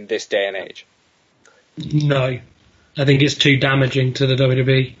in this day and age? No. I think it's too damaging to the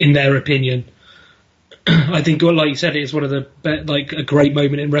WWE, in their opinion. I think, like you said, it's one of the a great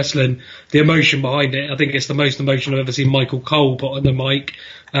moment in wrestling. The emotion behind it, I think it's the most emotion I've ever seen Michael Cole put on the mic,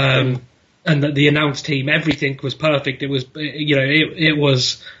 and that the announce team, everything was perfect. It was, it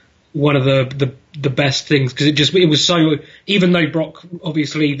was one of the best things, because it was so. Even though Brock,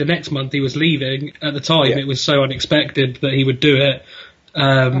 obviously, the next month he was leaving, at the time it was so unexpected that he would do it,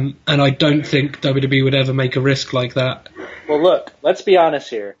 and I don't think WWE would ever make a risk like that. Well, look, let's be honest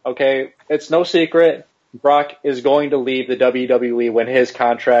here, okay? It's no secret. Brock is going to leave the WWE when his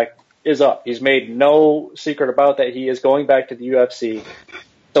contract is up. He's made no secret about that. He is going back to the UFC.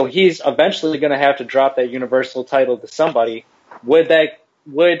 So he's eventually going to have to drop that Universal title to somebody.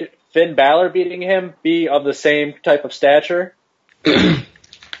 Would Finn Balor beating him be of the same type of stature? I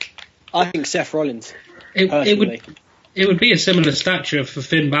think Seth Rollins. It would be a similar stature for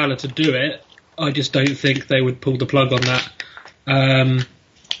Finn Balor to do it. I just don't think they would pull the plug on that.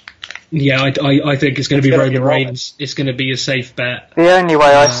 Yeah, I think it's going to be gonna be Roman Roman. Reigns. It's going to be a safe bet. The only way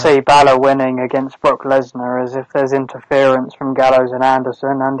I see Balor winning against Brock Lesnar is if there's interference from Gallows and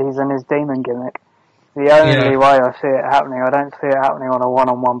Anderson and he's in his demon gimmick. The only way I see it happening. I don't see it happening on a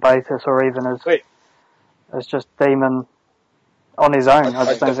one-on-one basis or even as just Demon on his own. I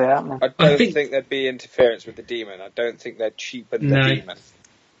just don't see it happening. I don't think there'd be interference with the Demon. I don't think they'd cheapen the Demon.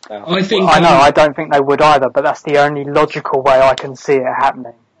 No. I don't think they would either, but that's the only logical way I can see it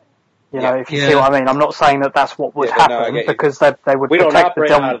happening. You know, if you see what I mean. I'm not saying that that's what would happen, because they would protect the demon. We don't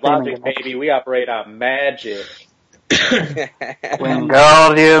operate on logic, baby. We operate on magic.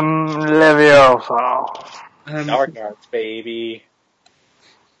 Wingardium Leviosa. Dark arts, baby.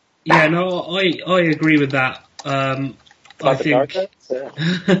 Yeah, no, I agree with that. I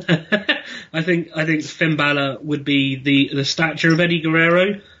think Finn Balor would be the stature of Eddie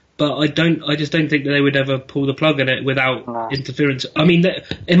Guerrero, but I just don't think that they would ever pull the plug on it without interference. I mean,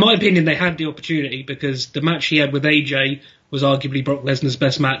 in my opinion, they had the opportunity, because the match he had with AJ was arguably Brock Lesnar's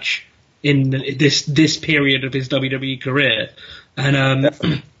best match in this period of his WWE career, and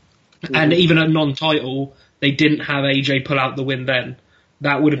and even a non-title, they didn't have AJ pull out the win then.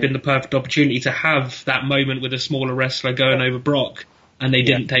 That would have been the perfect opportunity to have that moment with a smaller wrestler going over Brock, and they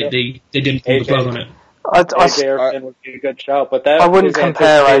didn't pull the plug on it. AJ would be a good shout, but that I wouldn't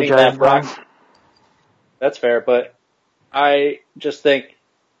compare AJ. Brock. That's fair, but I just think,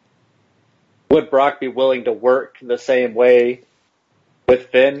 would Brock be willing to work the same way with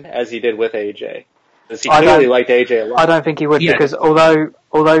Finn as he did with AJ? Because he clearly liked AJ a lot. I don't think he would, because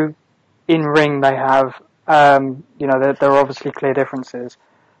although in ring they have, there are obviously clear differences.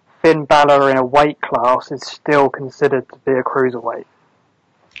 Finn Balor in a weight class is still considered to be a cruiserweight.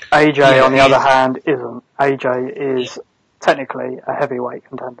 AJ, on the other hand, isn't. AJ is technically a heavyweight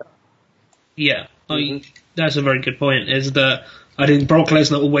contender. Yeah, that's a very good point. Is that I think Brock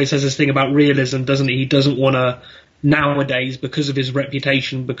Lesnar always has this thing about realism, doesn't he? He doesn't want to, nowadays, because of his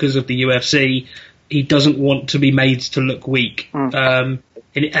reputation, because of the UFC, he doesn't want to be made to look weak. And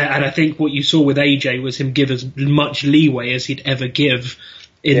I think what you saw with AJ was him give as much leeway as he'd ever give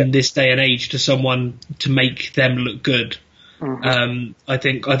in this day and age to someone to make them look good. I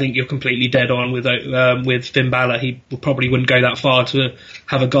think you're completely dead on with Finn Balor. He probably wouldn't go that far to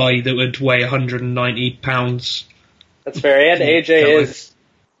have a guy that would weigh 190 pounds. That's fair. And AJ is,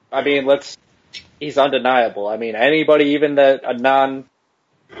 he's undeniable. I mean, anybody, even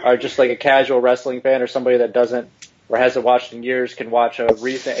or just like a casual wrestling fan or somebody that doesn't or hasn't watched in years can watch a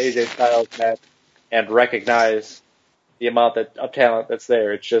recent AJ Styles match and recognize the amount of talent that's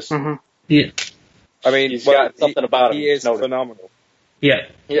there. It's just, I mean, he's got something about him. He is phenomenal. Yeah.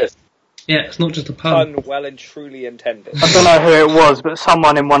 He is. Yeah, it's not just a pun. Pun well and truly intended. I don't know who it was, but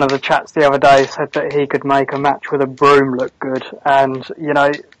someone in one of the chats the other day said that he could make a match with a broom look good, and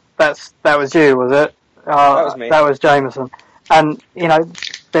that was you, was it? That was me. That was Jameson. And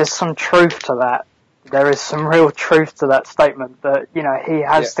there's some truth to that. There is some real truth to that statement that he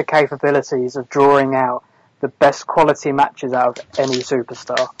has the capabilities of drawing out the best quality matches out of any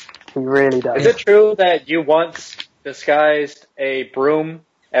superstar. He really does. Is it true that you once disguised a broom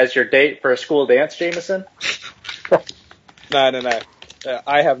as your date for a school dance, Jameson? No.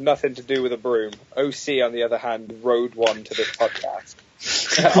 I have nothing to do with a broom. OC, on the other hand, rode one to this podcast.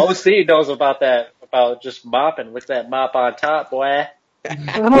 OC knows about that, about just mopping with that mop on top, boy.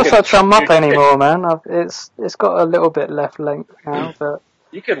 There's not such a mop anymore, man. It's got a little bit left length now, but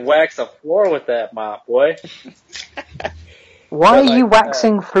you could wax a floor with that mop, boy. Why are you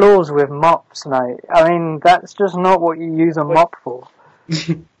waxing floors with mops, mate? I mean, that's just not what you use a mop for.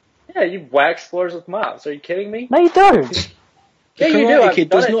 Yeah, you wax floors with mops. Are you kidding me? No, you don't. Yeah, you do. Karate Kid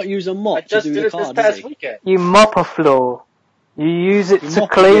does not use a mop to do the car, this past weekend. You mop a floor. You use it to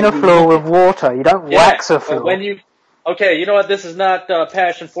clean a floor with water. You don't wax a floor. Okay, you know what? This is not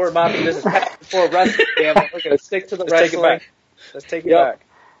passion for mopping. This is passion for wrestling. Damn it. We're going to stick to the wrestling. Let's take it back.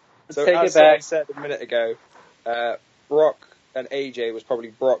 Let's take it back. I said a minute ago, Brock and AJ was probably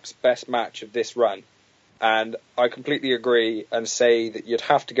Brock's best match of this run. And I completely agree and say that you'd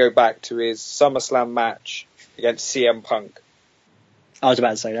have to go back to his SummerSlam match against CM Punk. I was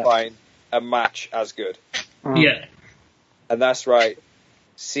about to say that. Find a match as good. Yeah. And that's right,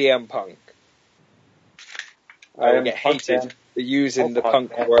 CM Punk. I will get hated for using the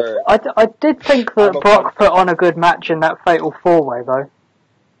Punk word. I did think that Brock put on a good match in that Fatal 4-Way, though.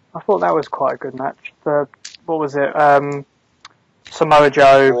 I thought that was quite a good match. What was it? Samoa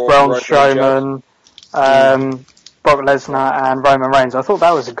Joe, Braun Strowman, Brock Lesnar, and Roman Reigns. I thought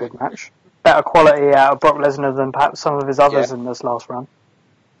that was a good match. Better quality out of Brock Lesnar than perhaps some of his others in this last run.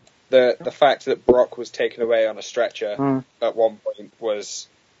 The fact that Brock was taken away on a stretcher at one point was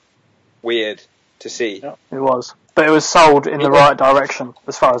weird to see. Yeah. It was. But it was sold in the right direction,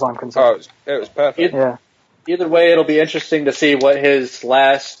 as far as I'm concerned. Oh, it was perfect. Yeah. Either way, it'll be interesting to see what his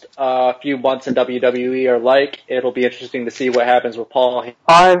last few months in WWE are like. It'll be interesting to see what happens with Paul.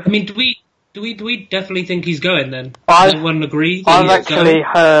 I mean, do we definitely think he's going then? I've- Does everyone agree? I've actually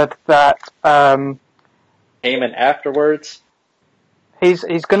heard that Heyman afterwards. he's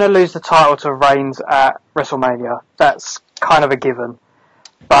going to lose the title to Reigns at WrestleMania. That's kind of a given.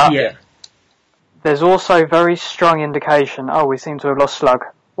 But Yeah. there's also very strong indication. Oh, we seem to have lost Slug.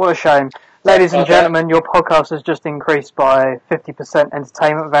 What a shame. Ladies and gentlemen, your podcast has just increased by 50%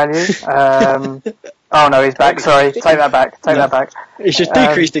 entertainment value. Oh no, he's back. Sorry, take that back. Take that back. It's just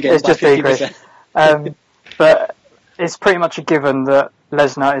decreased again. It's by just 50%. decreased. But it's pretty much a given that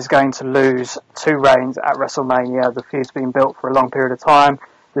Lesnar is going to lose to Reigns at WrestleMania. The feud's been built for a long period of time.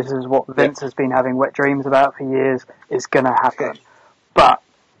 This is what Vince has been having wet dreams about for years. It's going to happen. But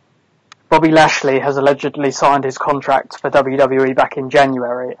Bobby Lashley has allegedly signed his contract for WWE back in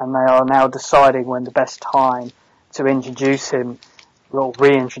January, and they are now deciding when the best time to introduce him, or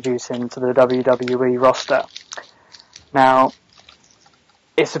reintroduce him to the WWE roster. Now,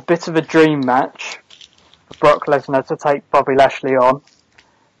 it's a bit of a dream match for Brock Lesnar to take Bobby Lashley on.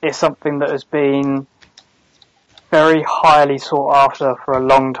 It's something that has been very highly sought after for a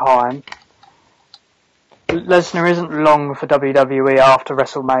long time. Lesnar isn't long for WWE after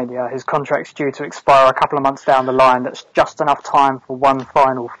WrestleMania. His contract's due to expire a couple of months down the line. That's just enough time for one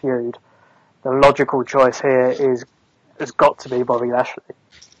final feud. The logical choice here has got to be Bobby Lashley.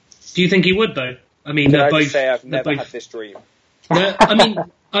 Do you think he would though? I mean, Can I they're just both. say I've they're never both- had this dream. I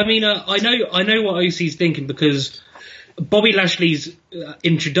know what OC's thinking, because Bobby Lashley's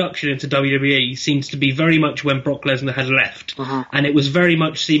introduction into WWE seems to be very much when Brock Lesnar had left, and it was very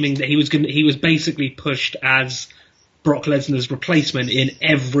much seeming that he was basically pushed as Brock Lesnar's replacement in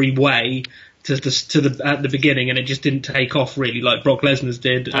every way at the beginning, and it just didn't take off really like Brock Lesnar's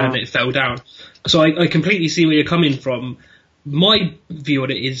did, and it fell down. So I completely see where you're coming from. My view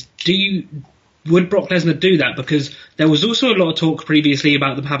on it is, would Brock Lesnar do that? Because there was also a lot of talk previously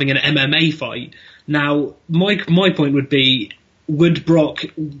about them having an MMA fight. Now, my point would be, would Brock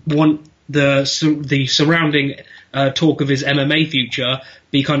want the surrounding talk of his MMA future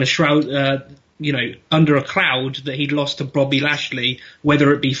be kind of under a cloud that he'd lost to Bobby Lashley,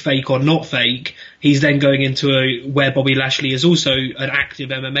 whether it be fake or not fake? He's then going into where Bobby Lashley is also an active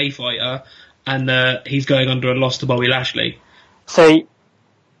MMA fighter, and he's going under a loss to Bobby Lashley. See,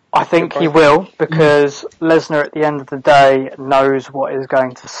 I think he will, because Lesnar at the end of the day knows what is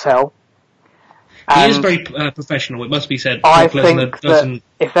going to sell. He is And very professional, it must be said. I Brock Lesnar think that, doesn't.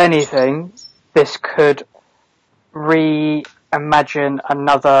 if anything, this could reimagine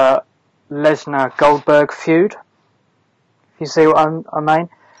another Lesnar-Goldberg feud. If you see what I mean?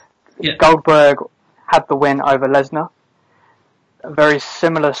 Yeah. Goldberg had the win over Lesnar. A very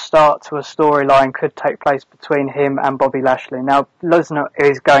similar start to a storyline could take place between him and Bobby Lashley. Now, Lesnar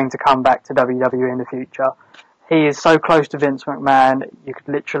is going to come back to WWE in the future. He is so close to Vince McMahon, you could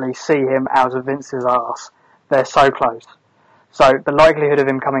literally see him out of Vince's arse. They're so close. So the likelihood of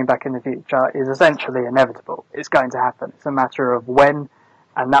him coming back in the future is essentially inevitable. It's going to happen. It's a matter of when,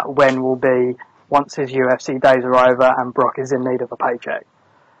 and that when will be once his UFC days are over and Brock is in need of a paycheck.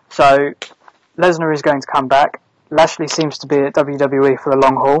 So Lesnar is going to come back. Lashley seems to be at WWE for the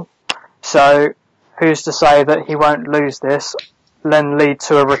long haul. So who's to say that he won't lose this, then lead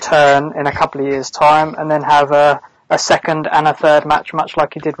to a return in a couple of years' time, and then have a second and a third match, much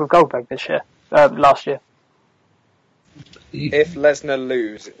like he did with Goldberg last year. If Lesnar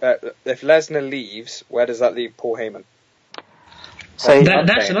leaves, where does that leave Paul Heyman? See,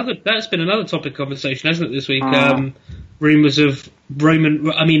 That's been another topic of conversation, hasn't it, this week? Rumours of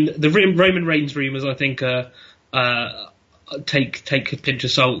Roman. I mean, the Roman Reigns rumours, I think, take a pinch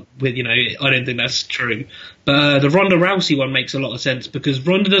of salt with, I don't think that's true. But the Ronda Rousey one makes a lot of sense, because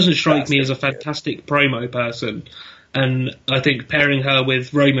Ronda doesn't strike me as a fantastic promo person, and I think pairing her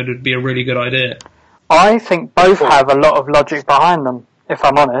with Roman would be a really good idea. I think both have a lot of logic behind them, if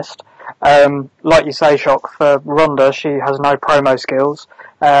I'm honest. Like you say, Shock, for Ronda, she has no promo skills.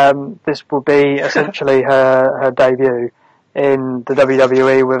 This will be essentially her debut in the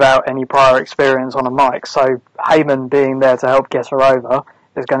WWE without any prior experience on a mic. So Heyman being there to help get her over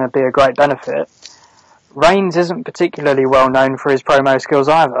is going to be a great benefit. Reigns isn't particularly well known for his promo skills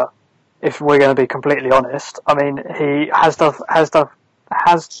either, if we're going to be completely honest. I mean, he has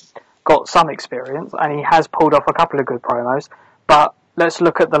got some experience, and he has pulled off a couple of good promos, but let's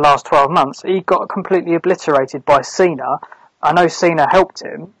look at the last 12 months. He got completely obliterated by Cena. I know Cena helped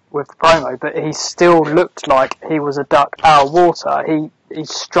him with the promo, but he still looked like he was a duck out of water. he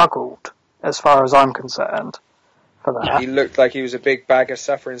struggled, as far as I'm concerned, for that. He looked like he was a big bag of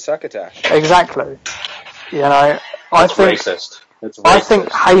suffering succotash. Exactly. You know, It's racist. It's racist. I think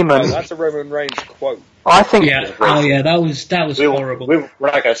Heyman. Oh, that's a Roman Reigns quote. I think. Yeah. Oh yeah, that was horrible. We're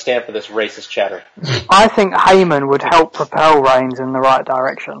not going to stand for this racist chatter. I think Heyman would help propel Reigns in the right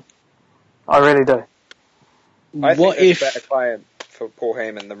direction. I really do. I What think if? there's a better client for Paul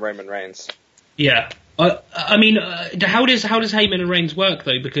Heyman than Roman Reigns. Yeah. I mean, how does Heyman and Reigns work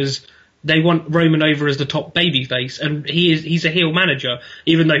though? Because they want Roman over as the top babyface, and he's a heel manager.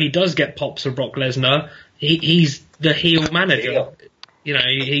 Even though he does get pops from Brock Lesnar, he's the heel manager. Heel. You know,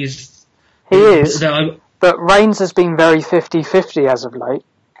 He is, but Reigns has been very 50-50 as of late,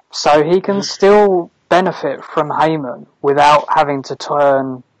 so he can still benefit from Heyman without having to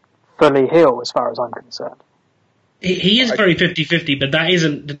turn fully heel, as far as I'm concerned. He is very 50-50, but that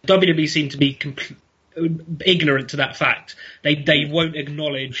isn't. The WWE seem to be ignorant to that fact. They won't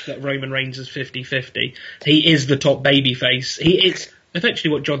acknowledge that Roman Reigns is 50-50. He is the top babyface. It's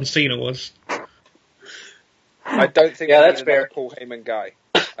essentially what John Cena was. I don't think Yeah, we that's need another fair. Paul Heyman guy.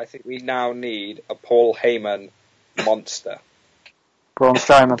 I think we now need a Paul Heyman monster. Braun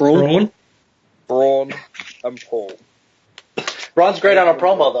Strowman. Braun? Braun and Paul. Braun's great on a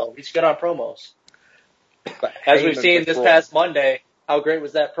promo, though. He's good on promos. But As we've Heyman seen with this Braun, past Monday, how great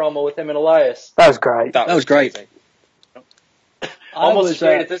was that promo with him and Elias? That was great. that was great. amazing. Almost as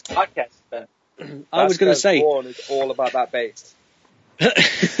great as this podcast has been. I was going to That's 'cause say, Braun is all about that bass.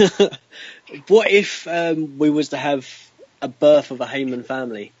 what if we was to have a birth of a Heyman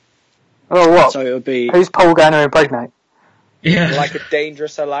family? Oh, what? So it would be, Who's Paul going to impregnate? Yeah. Like a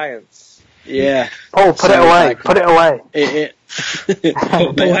dangerous alliance. yeah. Paul, put it So, away. like- Put it away.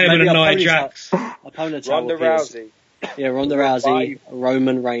 Paul Heyman and Nia Jax. A ponytail Ronda appears. Rousey. Yeah, Ronda Rousey,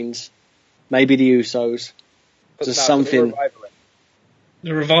 Roman Reigns, maybe the Usos. But Just no, something. the revival.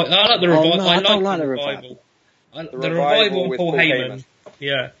 The revival. I like the Oh, revival. no, I I don't like like the the revival. The revival revival and with Paul Paul Heyman.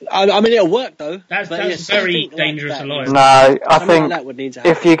 Yeah. I mean, it'll work though. That's but yeah, very something dangerous that. alliance. No, I Something think like that would need to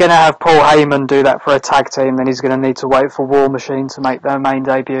happen. if you're going to have Paul Heyman do that for a tag team, then he's going to need to wait for War Machine to make their main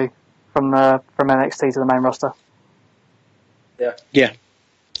debut from NXT to the main roster. Yeah,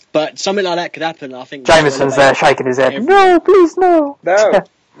 but something like that could happen. I think Jameson's there shaking his head. Every- No, please, no. No,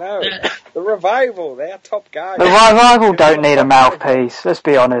 no. The revival. They are top guys. The Revival don't need a mouthpiece. Let's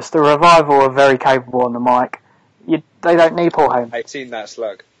be honest. The Revival are very capable on the mic. They don't need Paul Heyman. I've seen that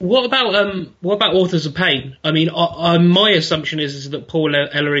slug. What about Authors of Pain? I mean, my assumption is that Paul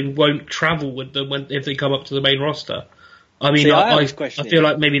Ellering won't travel with them if they come up to the main roster. I mean, See, I I was questioning. feel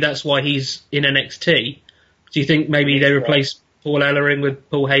like maybe that's why he's in NXT. Do you think maybe they replace Paul Ellering with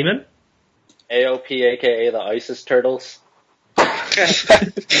Paul Heyman? AOP, aka the ISIS Turtles.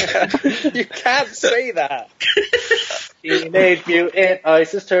 You can't say that. Teenage Mutant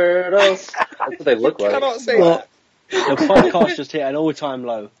ISIS Turtles. That's what they look You like. cannot say Well, that. the podcast just hit an all-time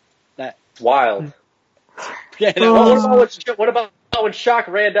low. That Wild. yeah, that Oh. was- What about when Shock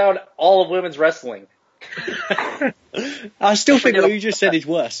ran down all of women's wrestling? I still think what you just said is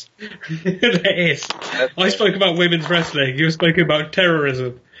worse. There is. I spoke about women's wrestling. You were speaking about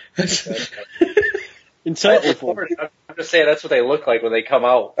terrorism. In turtle form. I'm just saying that's what they look like when they come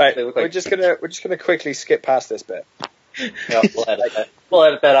out. Right, They look we're like just gonna quickly skip past this bit. Yeah, we'll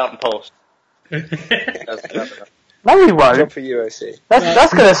edit that out in post. That's No, we Jump won't. for UOC.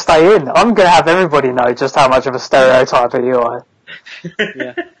 That's going to stay in. I'm going to have everybody know just how much of a stereotype you are.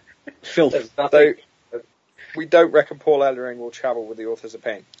 Yeah, filth. There's nothing. So, we don't reckon Paul Ellering will travel with the Authors of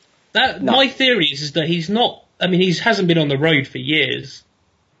Pain. No. My theory is that he's not. I mean, he hasn't been on the road for years.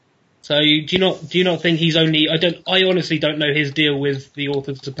 So do you not think he's only? I honestly don't know his deal with the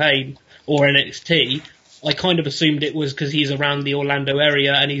Authors of Pain or NXT. I kind of assumed it was because he's around the Orlando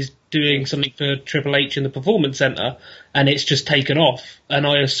area and he's doing something for Triple H in the Performance Center, and it's just taken off. And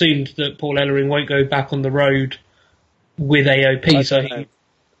I assumed that Paul Ellering won't go back on the road with AOP. I So don't know.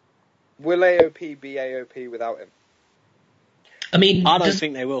 Will AOP be AOP without him? I mean, I don't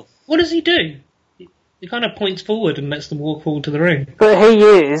think they will. what does he do? He kind of points forward and lets them walk forward to the ring. But he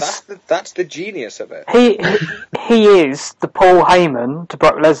is. That's the genius of it. He is the Paul Heyman to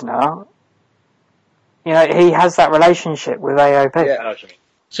Brock Lesnar. You know, he has that relationship with AOP. I know what you mean.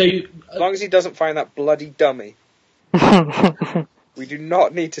 So As long as he doesn't find that bloody dummy, we do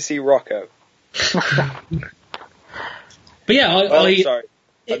not need to see Rocco. But yeah, Sorry.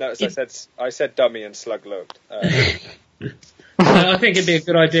 I noticed I said dummy and slug looked. I think it'd be a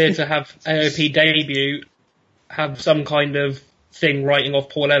good idea to have AOP debut, have some kind of thing writing off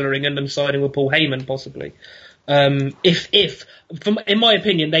Paul Ellering and them siding with Paul Heyman possibly. In my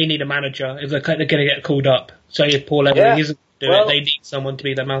opinion, they need a manager if they're going to get called up. So if Paul Ellering do Well- it. They need someone to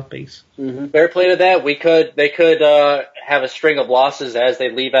be their mouthpiece. Fair play to that. They could have a string of losses as they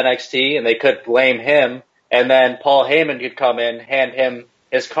leave NXT, and they could blame him, and then Paul Heyman could come in, hand him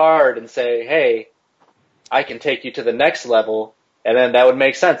his card, and say, "Hey, I can take you to the next level," and then that would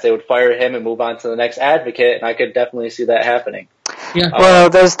make sense. They would fire him and move on to the next Advocate, and I could definitely see that happening. Yeah. Well,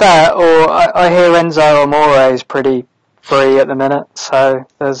 there's that, or I hear Enzo Amore is pretty free at the minute, so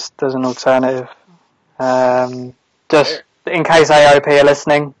there's an alternative. Just in case AOP are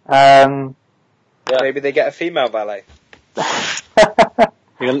listening. Maybe they get a female valet. They're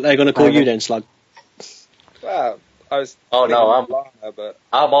going to call you then, Slug. Well, I was. Oh, no, thinking Lana, but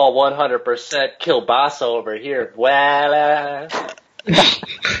I'm all 100% Kilbasa over here. Voila.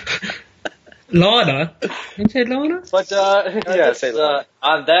 Lana? You said Lana? But yes, say that.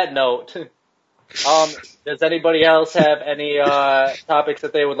 on that note, does anybody else have any topics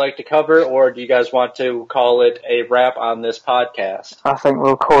that they would like to cover, or do you guys want to call it a wrap on this podcast? I think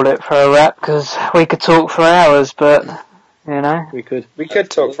we'll call it for a wrap, because we could talk for hours, but, you know, We could. we could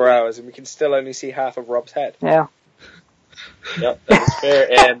talk for hours, and we can still only see half of Rob's head. yeah. Yep, that's fair.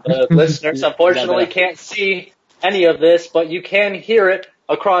 And the listeners, unfortunately, can't see any of this, but you can hear it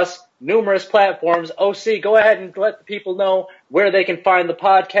across numerous platforms. OC, go ahead and let the people know where they can find the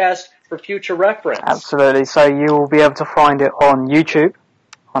podcast for future reference. Absolutely. So you will be able to find it on YouTube,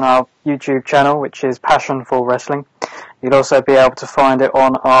 on our YouTube channel, which is Passion for Wrestling. You'll also be able to find it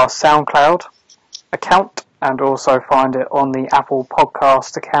on our SoundCloud account, and also find it on the Apple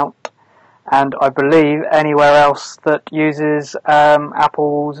Podcast account. And I believe anywhere else that uses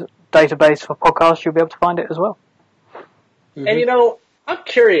Apple's database for podcasts, you'll be able to find it as well. And you know, I'm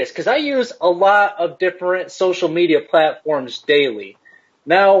curious because I use a lot of different social media platforms daily.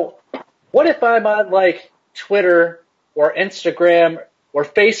 Now, what if I'm on like Twitter or Instagram or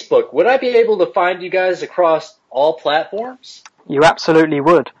Facebook? Would I be able to find you guys across all platforms? You absolutely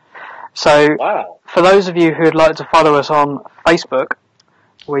would. So Wow. for those of you who would like to follow us on Facebook,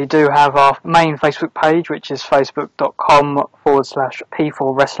 we do have our main Facebook page, which is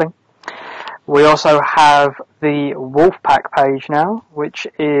facebook.com/P4 Wrestling. We also have the Wolfpack page now, which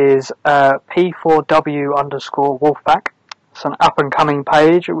is P4W_Wolfpack. It's an up and coming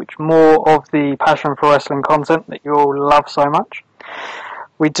page, which more of the Passion for Wrestling content that you all love so much.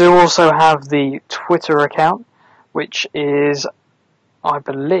 We do also have the Twitter account, which is, I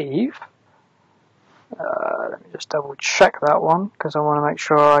believe, let me just double check that one, because I want to make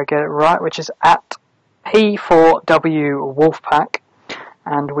sure I get it right, which is at P4W Wolfpack.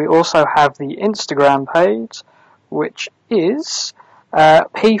 And we also have the Instagram page, which is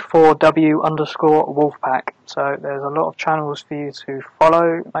P4W_Wolfpack. So there's a lot of channels for you to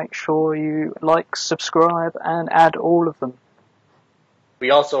follow. Make sure you like, subscribe, and add all of them.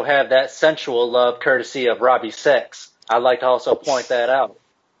 We also have that sensual love courtesy of Robbie Sex. I'd like to also point that out.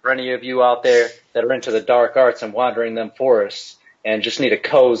 For any of you out there that are into the dark arts and wandering them forests and just need a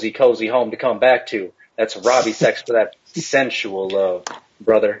cozy home to come back to, that's Robbie Sex for that sensual love,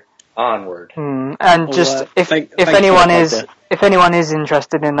 brother. Onward. And just Well, if thanks anyone for the is plug if anyone is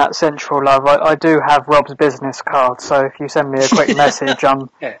interested in that sensual love, I do have Rob's business card. So if you send me a quick message, I'm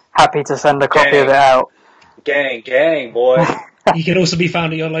happy to send a copy of it out. Gang, boy. You can also be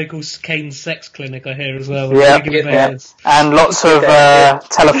found at your local Kane's sex clinic, I hear, as well. Yeah, Regular yeah. players. And lots of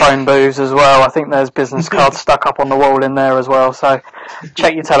telephone booths as well. I think there's business cards stuck up on the wall in there as well. So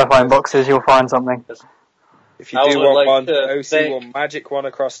check your telephone boxes, you'll find something. If you I do would want like one, to OC thank- will magic one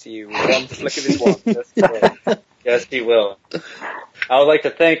across to you with one flick of his wand. Yes, he will. I would like to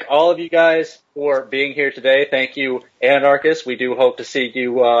thank all of you guys for being here today. Thank you, Anarchist. We do hope to see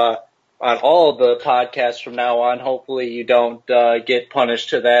you on all the podcasts from now on. Hopefully you don't get punished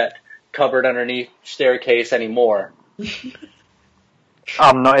to that cupboard underneath staircase anymore.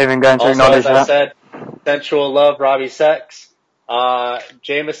 I'm not even going to Also, acknowledge as I that. said, sensual love, Robbie Sex.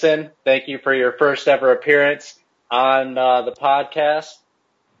 Jameson, thank you for your first ever appearance on the podcast.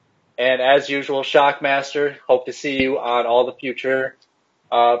 And as usual, Shockmaster, hope to see you on all the future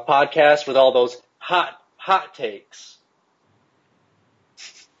podcasts with all those hot takes.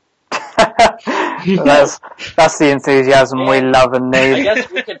 that's the enthusiasm we love and I need.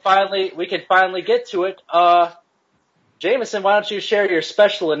 guess we can finally get to it. Jameson, why don't you share your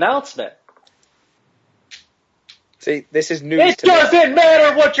special announcement? See, this is news It to me. doesn't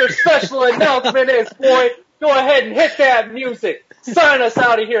matter what your special announcement is, boy. Go ahead and hit that music. Sign us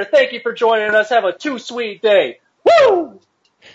out of here. Thank you for joining us. Have a too sweet day. Woo!